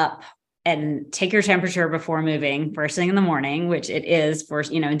get up and take your temperature before moving first thing in the morning, which it is for,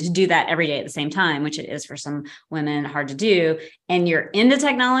 to do that every day at the same time, which it is for some women hard to do, and you're into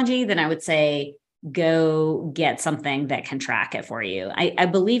technology, then I would say go get something that can track it for you. I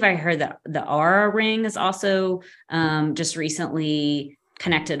believe I heard that the Aura ring is also just recently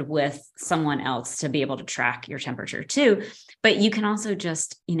connected with someone else to be able to track your temperature too. But you can also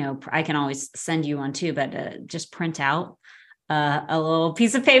just, I can always send you one too, but just print out a little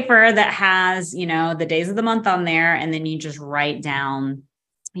piece of paper that has, the days of the month on there. And then you just write down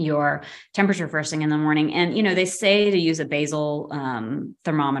your temperature first thing in the morning. And, they say to use a basal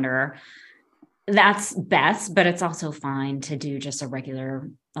thermometer. That's best, but it's also fine to do just a regular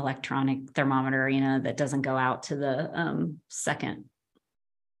electronic thermometer, that doesn't go out to the second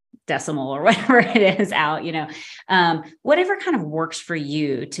decimal or whatever it is out, whatever kind of works for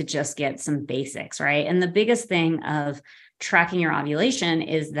you to just get some basics, right? And the biggest thing of tracking your ovulation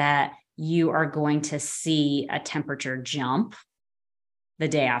is that you are going to see a temperature jump the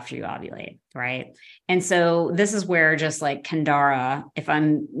day after you ovulate, right? And so this is where just like Kendara, if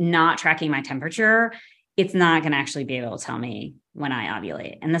I'm not tracking my temperature, it's not going to actually be able to tell me when I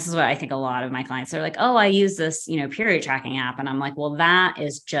ovulate. And this is what I think a lot of my clients are like, oh, I use this, period tracking app. And I'm like, well, that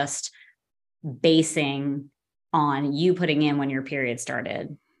is just basing on you putting in when your period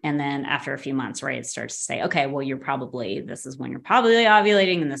started. And then after a few months, right, it starts to say, okay, well, this is when you're probably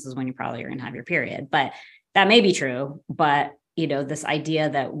ovulating, and this is when you probably are going to have your period. But that may be true. But, this idea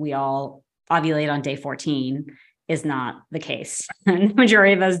that we all ovulate on day 14 is not the case. And the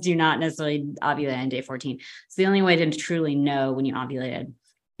majority of us do not necessarily ovulate on day 14. So the only way to truly know when you ovulated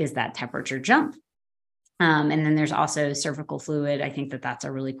is that temperature jump. And then there's also cervical fluid. I think that that's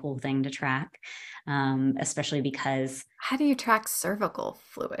a really cool thing to track, especially because. How do you track cervical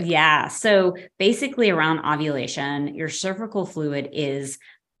fluid? Yeah. So basically around ovulation, your cervical fluid is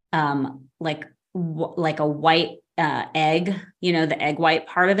like a white egg, the egg white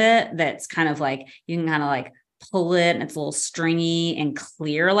part of it. That's kind of like, you can kind of like pull it and it's a little stringy and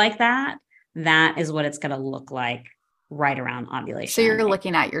clear like that. That is what it's going to look like right around ovulation. So you're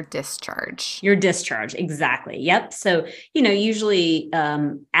looking at your discharge. Your discharge. Exactly. Yep. So, usually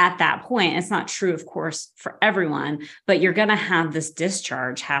at that point, it's not true, of course, for everyone, but you're going to have this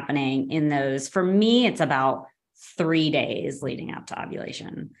discharge happening in those. For me, it's about 3 days leading up to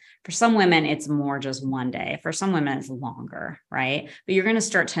ovulation. For some women, it's more just 1 day. For some women, it's longer, right? But you're going to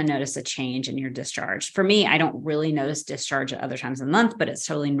start to notice a change in your discharge. For me, I don't really notice discharge at other times of the month, but it's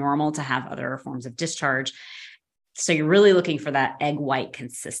totally normal to have other forms of discharge. So you're really looking for that egg white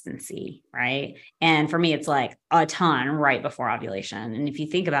consistency, right? And for me, it's like a ton right before ovulation. And if you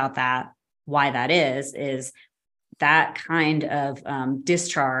think about that, why that is that kind of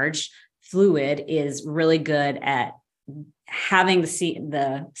discharge fluid is really good at having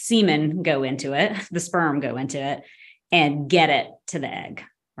the semen go into it, the sperm go into it, and get it to the egg,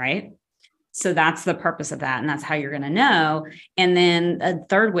 right? So that's the purpose of that. And that's how you're going to know. And then a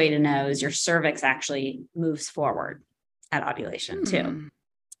third way to know is your cervix actually moves forward at ovulation too.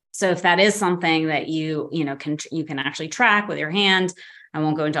 So if that is something that you can actually track with your hand, I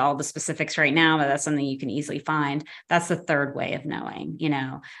won't go into all the specifics right now, but that's something you can easily find. That's the third way of knowing,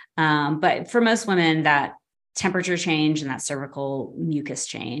 but for most women, that temperature change and that cervical mucus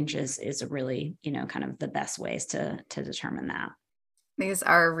change is a really, kind of the best ways to determine that. These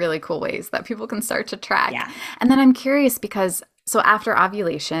are really cool ways that people can start to track. Yeah. And then I'm curious because, so after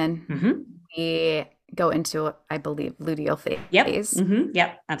ovulation, we go into, I believe, luteal phase. Yep.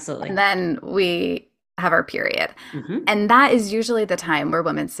 Yep. Absolutely. And then we have our period. And that is usually the time where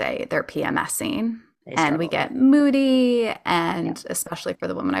women say they're PMSing. And we get moody. And especially for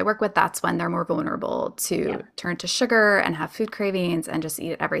the women I work with, that's when they're more vulnerable to turn to sugar and have food cravings and just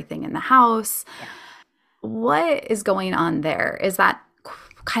eat everything in the house. Yeah. What is going on there? Is that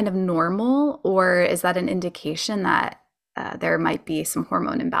kind of normal, or is that an indication that there might be some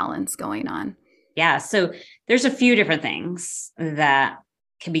hormone imbalance going on? Yeah. So there's a few different things that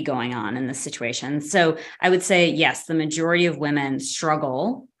can be going on in this situation. So I would say, yes, the majority of women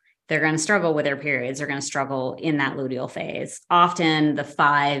struggle. They're going to struggle with their periods. They're going to struggle in that luteal phase, often the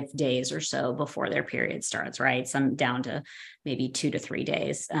 5 days or so before their period starts, right? Some down to maybe 2 to 3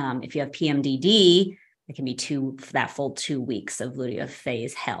 days. If you have PMDD, it can be that full 2 weeks of luteal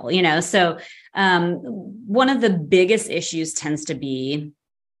phase hell, So one of the biggest issues tends to be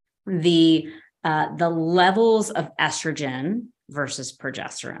the levels of estrogen versus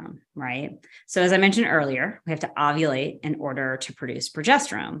progesterone, right? So as I mentioned earlier, we have to ovulate in order to produce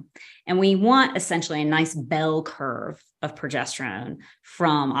progesterone. And we want essentially a nice bell curve of progesterone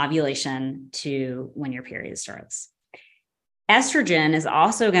from ovulation to when your period starts. Estrogen is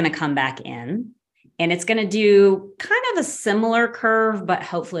also going to come back in, and it's going to do kind of a similar curve, but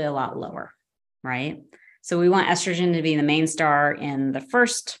hopefully a lot lower, right? So we want estrogen to be the main star in the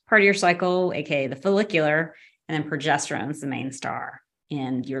first part of your cycle, aka the follicular, and then progesterone is the main star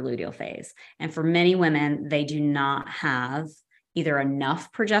in your luteal phase. And for many women, they do not have either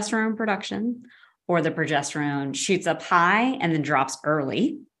enough progesterone production, or the progesterone shoots up high and then drops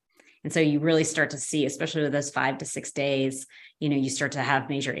early. And so you really start to see, especially with those 5 to 6 days, you start to have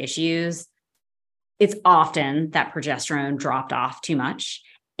major issues. It's often that progesterone dropped off too much.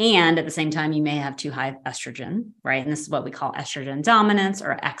 And at the same time, you may have too high estrogen, right? And this is what we call estrogen dominance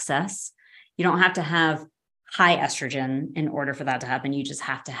or excess. You don't have to have high estrogen in order for that to happen. You just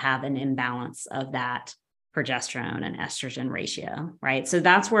have to have an imbalance of that progesterone and estrogen ratio, right? So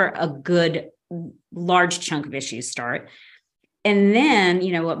that's where a good large chunk of issues start. And then,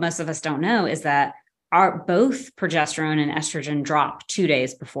 what most of us don't know is that both progesterone and estrogen drop 2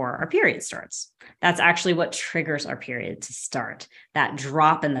 days before our period starts. That's actually what triggers our period to start, that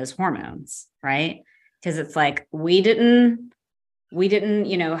drop in those hormones, right? Because it's like, we didn't,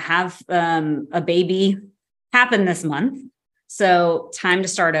 have a baby happened this month. So time to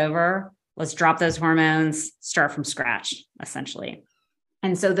start over. Let's drop those hormones, start from scratch, essentially.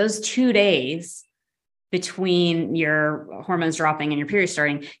 And so those 2 days between your hormones dropping and your period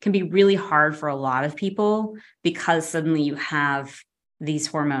starting can be really hard for a lot of people, because suddenly you have these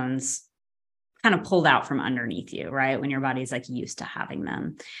hormones kind of pulled out from underneath you, right? When your body's like used to having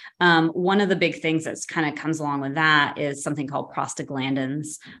them. One of the big things that's kind of comes along with that is something called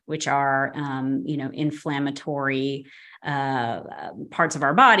prostaglandins, which are, inflammatory parts of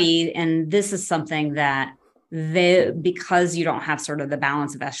our body. And this is something that because you don't have sort of the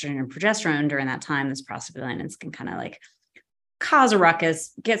balance of estrogen and progesterone during that time, this prostaglandins can kind of like cause a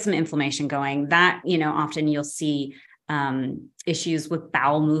ruckus, get some inflammation going. That, often you'll see issues with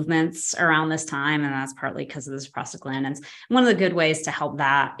bowel movements around this time. And that's partly because of those prostaglandins. One of the good ways to help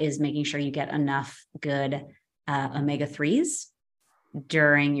that is making sure you get enough good omega-3s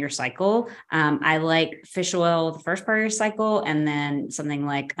during your cycle. I like fish oil the first part of your cycle, and then something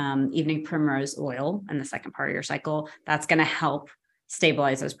like evening primrose oil in the second part of your cycle. That's going to help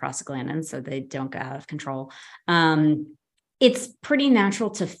stabilize those prostaglandins so they don't get out of control. It's pretty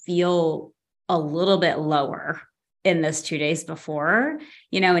natural to feel a little bit lower in those 2 days before,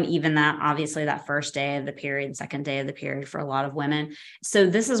 and even that, obviously that first day of the period, second day of the period for a lot of women. So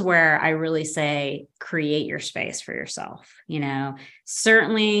this is where I really say, create your space for yourself.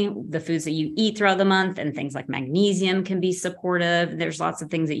 Certainly the foods that you eat throughout the month and things like magnesium can be supportive. There's lots of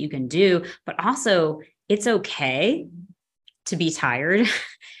things that you can do, but also it's okay to be tired,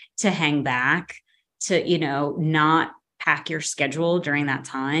 to hang back, to, not pack your schedule during that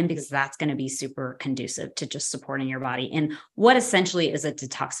time, because that's going to be super conducive to just supporting your body in what essentially is a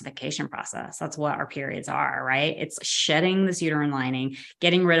detoxification process. That's what our periods are, right? It's shedding this uterine lining,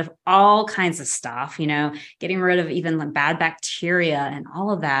 getting rid of all kinds of stuff, getting rid of even the bad bacteria and all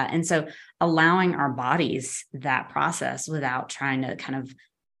of that. And so allowing our bodies that process without trying to kind of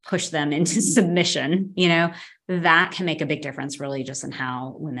push them into submission, that can make a big difference really just in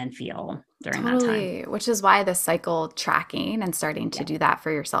how women feel during that time. Which is why the cycle tracking and starting to do that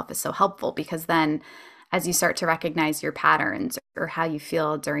for yourself is so helpful, because then as you start to recognize your patterns or how you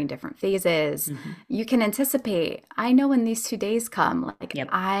feel during different phases, you can anticipate, I know when these 2 days come,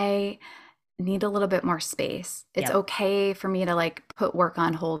 I need a little bit more space. It's okay for me to like put work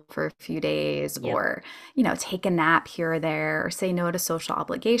on hold for a few days or, take a nap here or there, or say no to social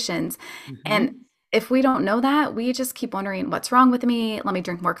obligations. And if we don't know that, we just keep wondering, what's wrong with me? Let me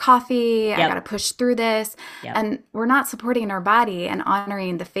drink more coffee. I got to push through this. And we're not supporting our body and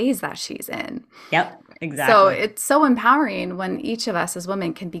honoring the phase that she's in. Yep, exactly. So it's so empowering when each of us as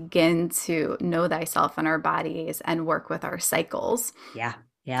women can begin to know thyself and our bodies and work with our cycles. Yeah.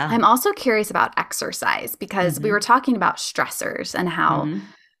 Yeah. I'm also curious about exercise, because we were talking about stressors and how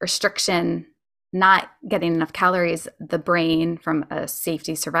restriction, not getting enough calories, the brain from a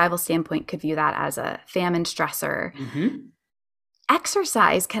safety survival standpoint could view that as a famine stressor.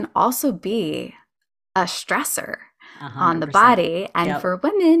 Exercise can also be a stressor 100%. On the body. And for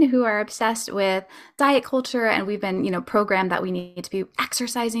women who are obsessed with diet culture, and we've been, programmed that we need to be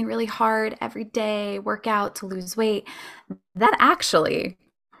exercising really hard every day, work out to lose weight, that actually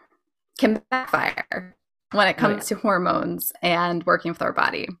can backfire when it comes to hormones and working with our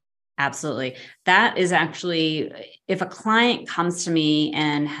body. Absolutely. That is actually, if a client comes to me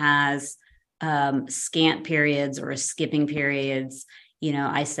and has scant periods or skipping periods,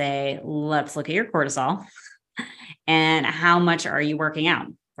 I say, let's look at your cortisol and how much are you working out,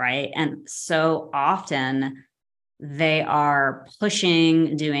 right? And so often they are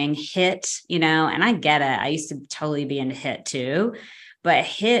pushing, doing HIIT, and I get it. I used to totally be into HIIT too, but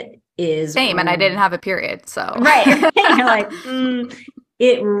HIIT is same, and I didn't have a period, so right. You're like,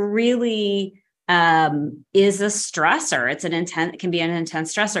 it really is a stressor. It can be an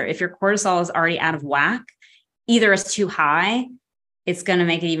intense stressor. If your cortisol is already out of whack, either it's too high, it's going to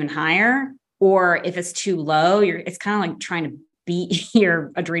make it even higher, or if it's too low, it's kind of like trying to beat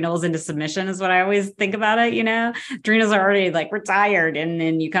your adrenals into submission is what I always think about it. Adrenals are already like, we're tired. And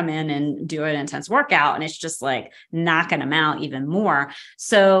then you come in and do an intense workout and it's just like knocking them out even more.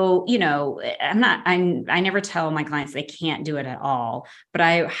 So, I never tell my clients they can't do it at all, but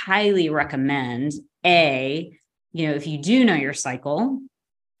I highly recommend if you do know your cycle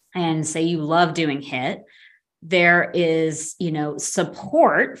and say you love doing HIIT, there is,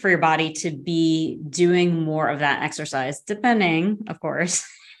 support for your body to be doing more of that exercise, depending, of course,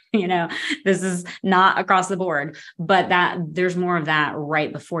 this is not across the board, but that there's more of that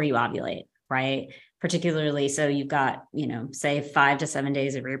right before you ovulate, right? particularly. So you've got, say 5 to 7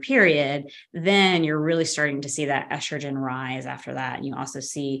 days of your period, then you're really starting to see that estrogen rise after that. And you also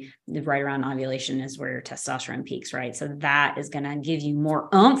see right around ovulation is where your testosterone peaks, right? So that is going to give you more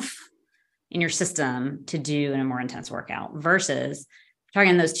oomph in your system to do in a more intense workout versus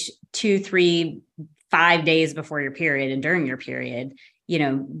talking those 2, 3, 5 days before your period and during your period,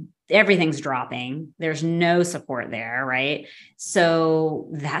 everything's dropping. There's no support there, right? So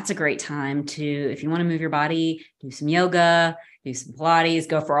that's a great time to, if you want to move your body, do some yoga, do some Pilates,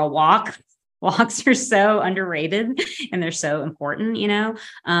 go for a walk. Walks are so underrated and they're so important,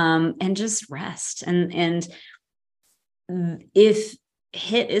 and just rest. And if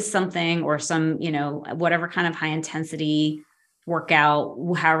HIIT is something or some, whatever kind of high intensity workout,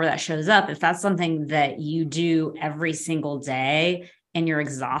 however that shows up, if that's something that you do every single day and you're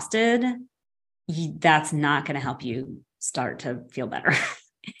exhausted, that's not going to help you start to feel better.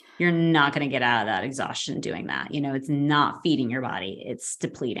 You're not going to get out of that exhaustion doing that. It's not feeding your body, it's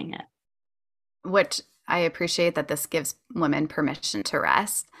depleting it. Which I appreciate that this gives women permission to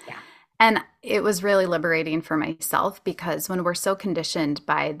rest. Yeah. And it was really liberating for myself because when we're so conditioned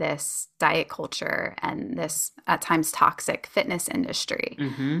by this diet culture and this at times toxic fitness industry,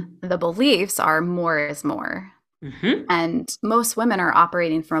 the beliefs are more is more. And most women are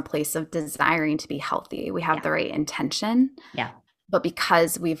operating from a place of desiring to be healthy. We have the right intention. Yeah. But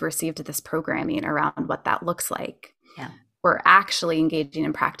because we've received this programming around what that looks like, we're actually engaging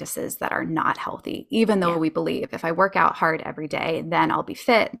in practices that are not healthy, even though we believe if I work out hard every day, then I'll be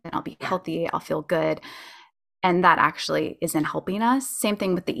fit, then I'll be healthy, I'll feel good. And that actually isn't helping us. Same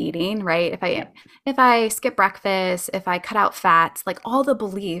thing with the eating, right? If I skip breakfast, if I cut out fats, like all the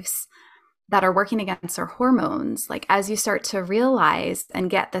beliefs that are working against our hormones, like as you start to realize and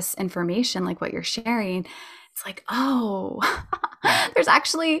get this information, like what you're sharing, it's like, oh, there's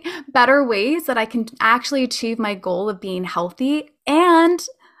actually better ways that I can actually achieve my goal of being healthy. And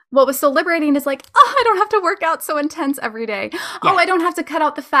what was so liberating is like, oh, I don't have to work out so intense every day. Oh, I don't have to cut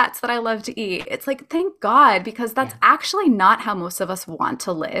out the fats that I love to eat. It's like, thank God, because that's actually not how most of us want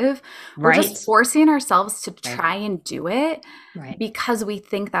to live. We're just forcing ourselves to try and do it because we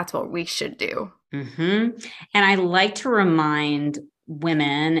think that's what we should do. And I like to remind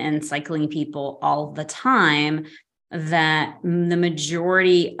women and cycling people all the time that the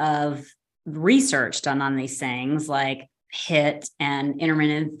majority of research done on these things like HIIT and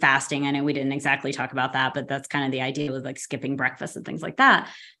intermittent fasting, I know we didn't exactly talk about that, but that's kind of the idea with like skipping breakfast and things like that.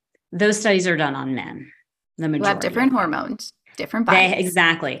 Those studies are done on men. The majority who have different hormones, different bodies.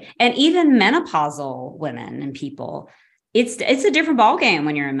 Exactly. And even menopausal women and people, it's a different ballgame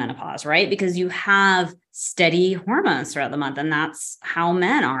when you're in menopause, right? Because you have steady hormones throughout the month, and that's how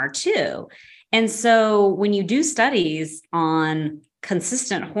men are too. And so when you do studies on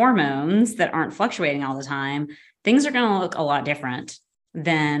consistent hormones that aren't fluctuating all the time, things are going to look a lot different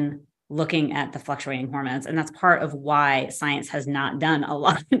than looking at the fluctuating hormones. And that's part of why science has not done a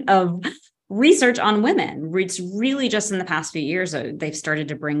lot of research on women. It's really just in the past few years, they've started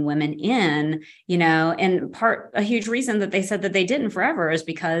to bring women in, and a huge reason that they said that they didn't forever is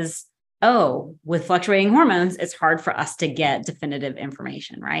because, with fluctuating hormones, it's hard for us to get definitive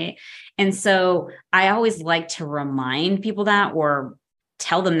information, right? And so I always like to remind people that, or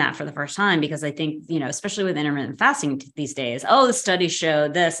tell them that for the first time, because I think, especially with intermittent fasting these days, the studies show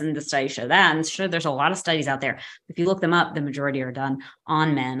this and the studies show that. And sure, there's a lot of studies out there. If you look them up, the majority are done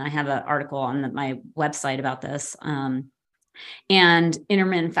on men. I have an article on my website about this. And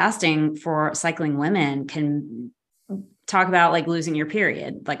intermittent fasting for cycling women can talk about like losing your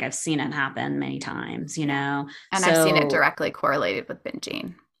period. Like I've seen it happen many times, And I've seen it directly correlated with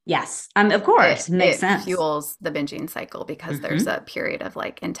binging. Yes. Of course. Makes sense. It fuels the binging cycle because there's a period of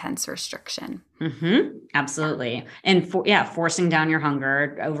like intense restriction. Absolutely. And forcing down your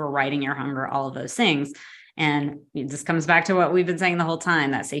hunger, overriding your hunger, all of those things. And this comes back to what we've been saying the whole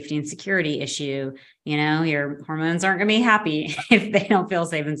time, that safety and security issue. Your hormones aren't going to be happy if they don't feel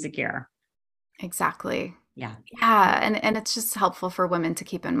safe and secure. Exactly. Yeah. Yeah. And it's just helpful for women to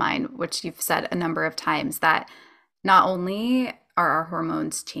keep in mind, which you've said a number of times, that not only are our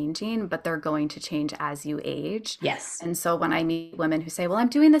hormones changing, but they're going to change as you age. Yes. And so when I meet women who say, well, I'm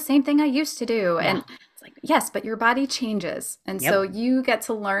doing the same thing I used to do. And it's like, yes, but your body changes. And so you get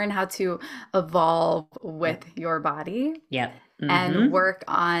to learn how to evolve with your body and work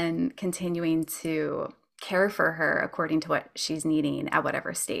on continuing to care for her according to what she's needing at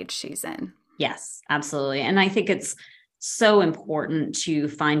whatever stage she's in. Yes, absolutely. And I think it's so important to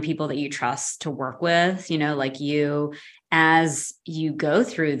find people that you trust to work with, like you, as you go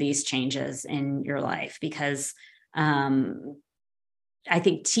through these changes in your life, because I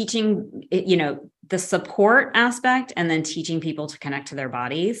think teaching, the support aspect and then teaching people to connect to their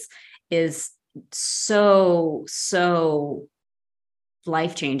bodies is so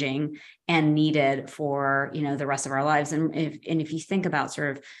life-changing and needed for, the rest of our lives. And if you think about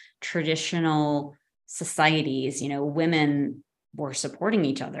sort of traditional societies, women were supporting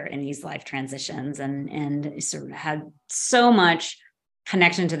each other in these life transitions and sort of had so much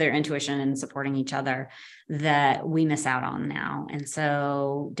connection to their intuition and supporting each other that we miss out on now. And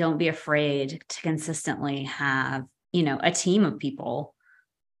so don't be afraid to consistently have, a team of people.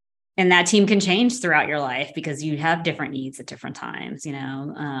 And that team can change throughout your life because you have different needs at different times,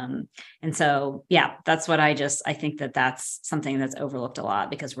 and so, yeah, that's what I think that's something that's overlooked a lot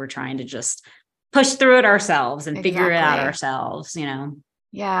because we're trying to just push through it ourselves and figure it out ourselves,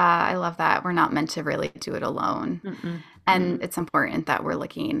 Yeah, I love that. We're not meant to really do it alone. Mm-mm. And it's important that we're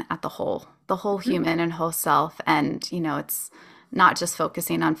looking at the whole human and whole self. And, it's not just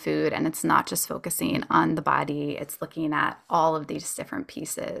focusing on food and it's not just focusing on the body. It's looking at all of these different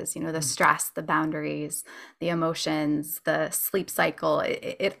pieces, the stress, the boundaries, the emotions, the sleep cycle.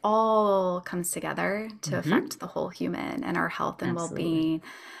 It all comes together to affect the whole human and our health and well-being.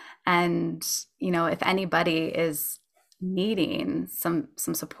 And, if anybody is needing some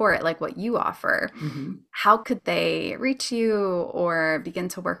support like what you offer, how could they reach you or begin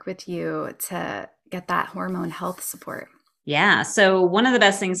to work with you to get that hormone health support? Yeah. So one of the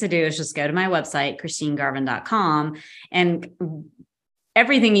best things to do is just go to my website, christinegarvin.com, and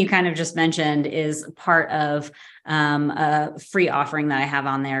everything you kind of just mentioned is part of a free offering that I have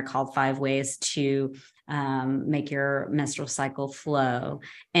on there called 5 Ways to make your menstrual cycle flow.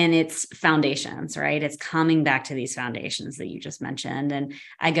 And it's foundations, right? It's coming back to these foundations that you just mentioned. And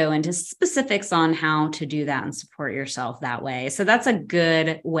I go into specifics on how to do that and support yourself that way. So that's a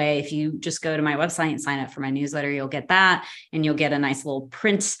good way. If you just go to my website and sign up for my newsletter, you'll get that. And you'll get a nice little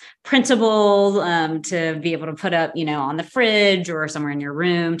printable to be able to put up, on the fridge or somewhere in your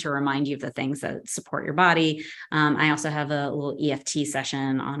room to remind you of the things that support your body. I also have a little EFT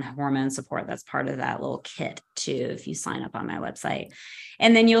session on hormone support. That's part of that little kit too, if you sign up on my website.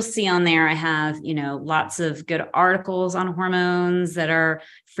 And then you'll see on there, I have, lots of good articles on hormones that are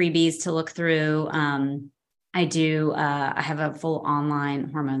freebies to look through. I have a full online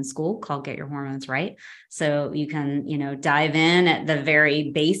hormone school called Get Your Hormones Right. So you can, dive in at the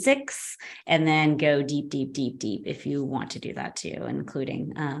very basics and then go deep if you want to do that too,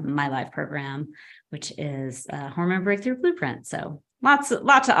 including my live program, which is Hormone Breakthrough Blueprint. So lots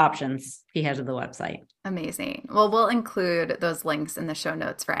of options if you head to the website. Amazing. Well, we'll include those links in the show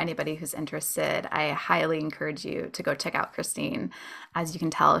notes for anybody who's interested. I highly encourage you to go check out Christine. As you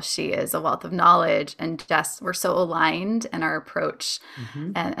can tell, she is a wealth of knowledge, and Jess, we're so aligned in our approach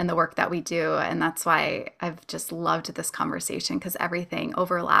and the work that we do. And that's why I've just loved this conversation, because everything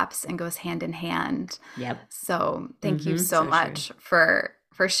overlaps and goes hand in hand. Yep. So thank you so much for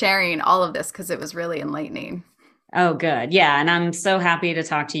sharing all of this, because it was really enlightening. Oh, good. Yeah. And I'm so happy to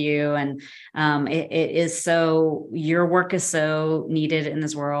talk to you. And it is your work is so needed in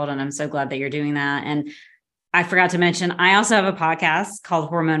this world. And I'm so glad that you're doing that. And I forgot to mention, I also have a podcast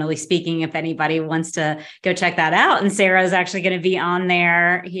called Hormonally Speaking, if anybody wants to go check that out. And Sarah is actually going to be on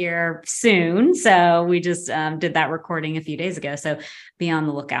there here soon. So we just did that recording a few days ago. So be on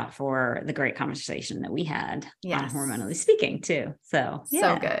the lookout for the great conversation that we had on Hormonally Speaking too. So,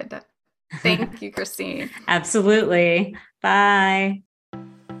 yeah. So good. Thank you, Christine. Absolutely. Bye.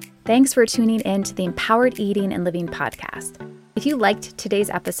 Thanks for tuning in to the Empowered Eating and Living podcast. If you liked today's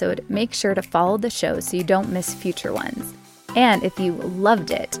episode, make sure to follow the show so you don't miss future ones. And if you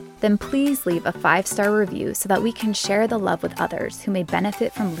loved it, then please leave a 5-star review so that we can share the love with others who may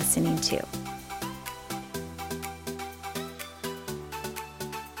benefit from listening too.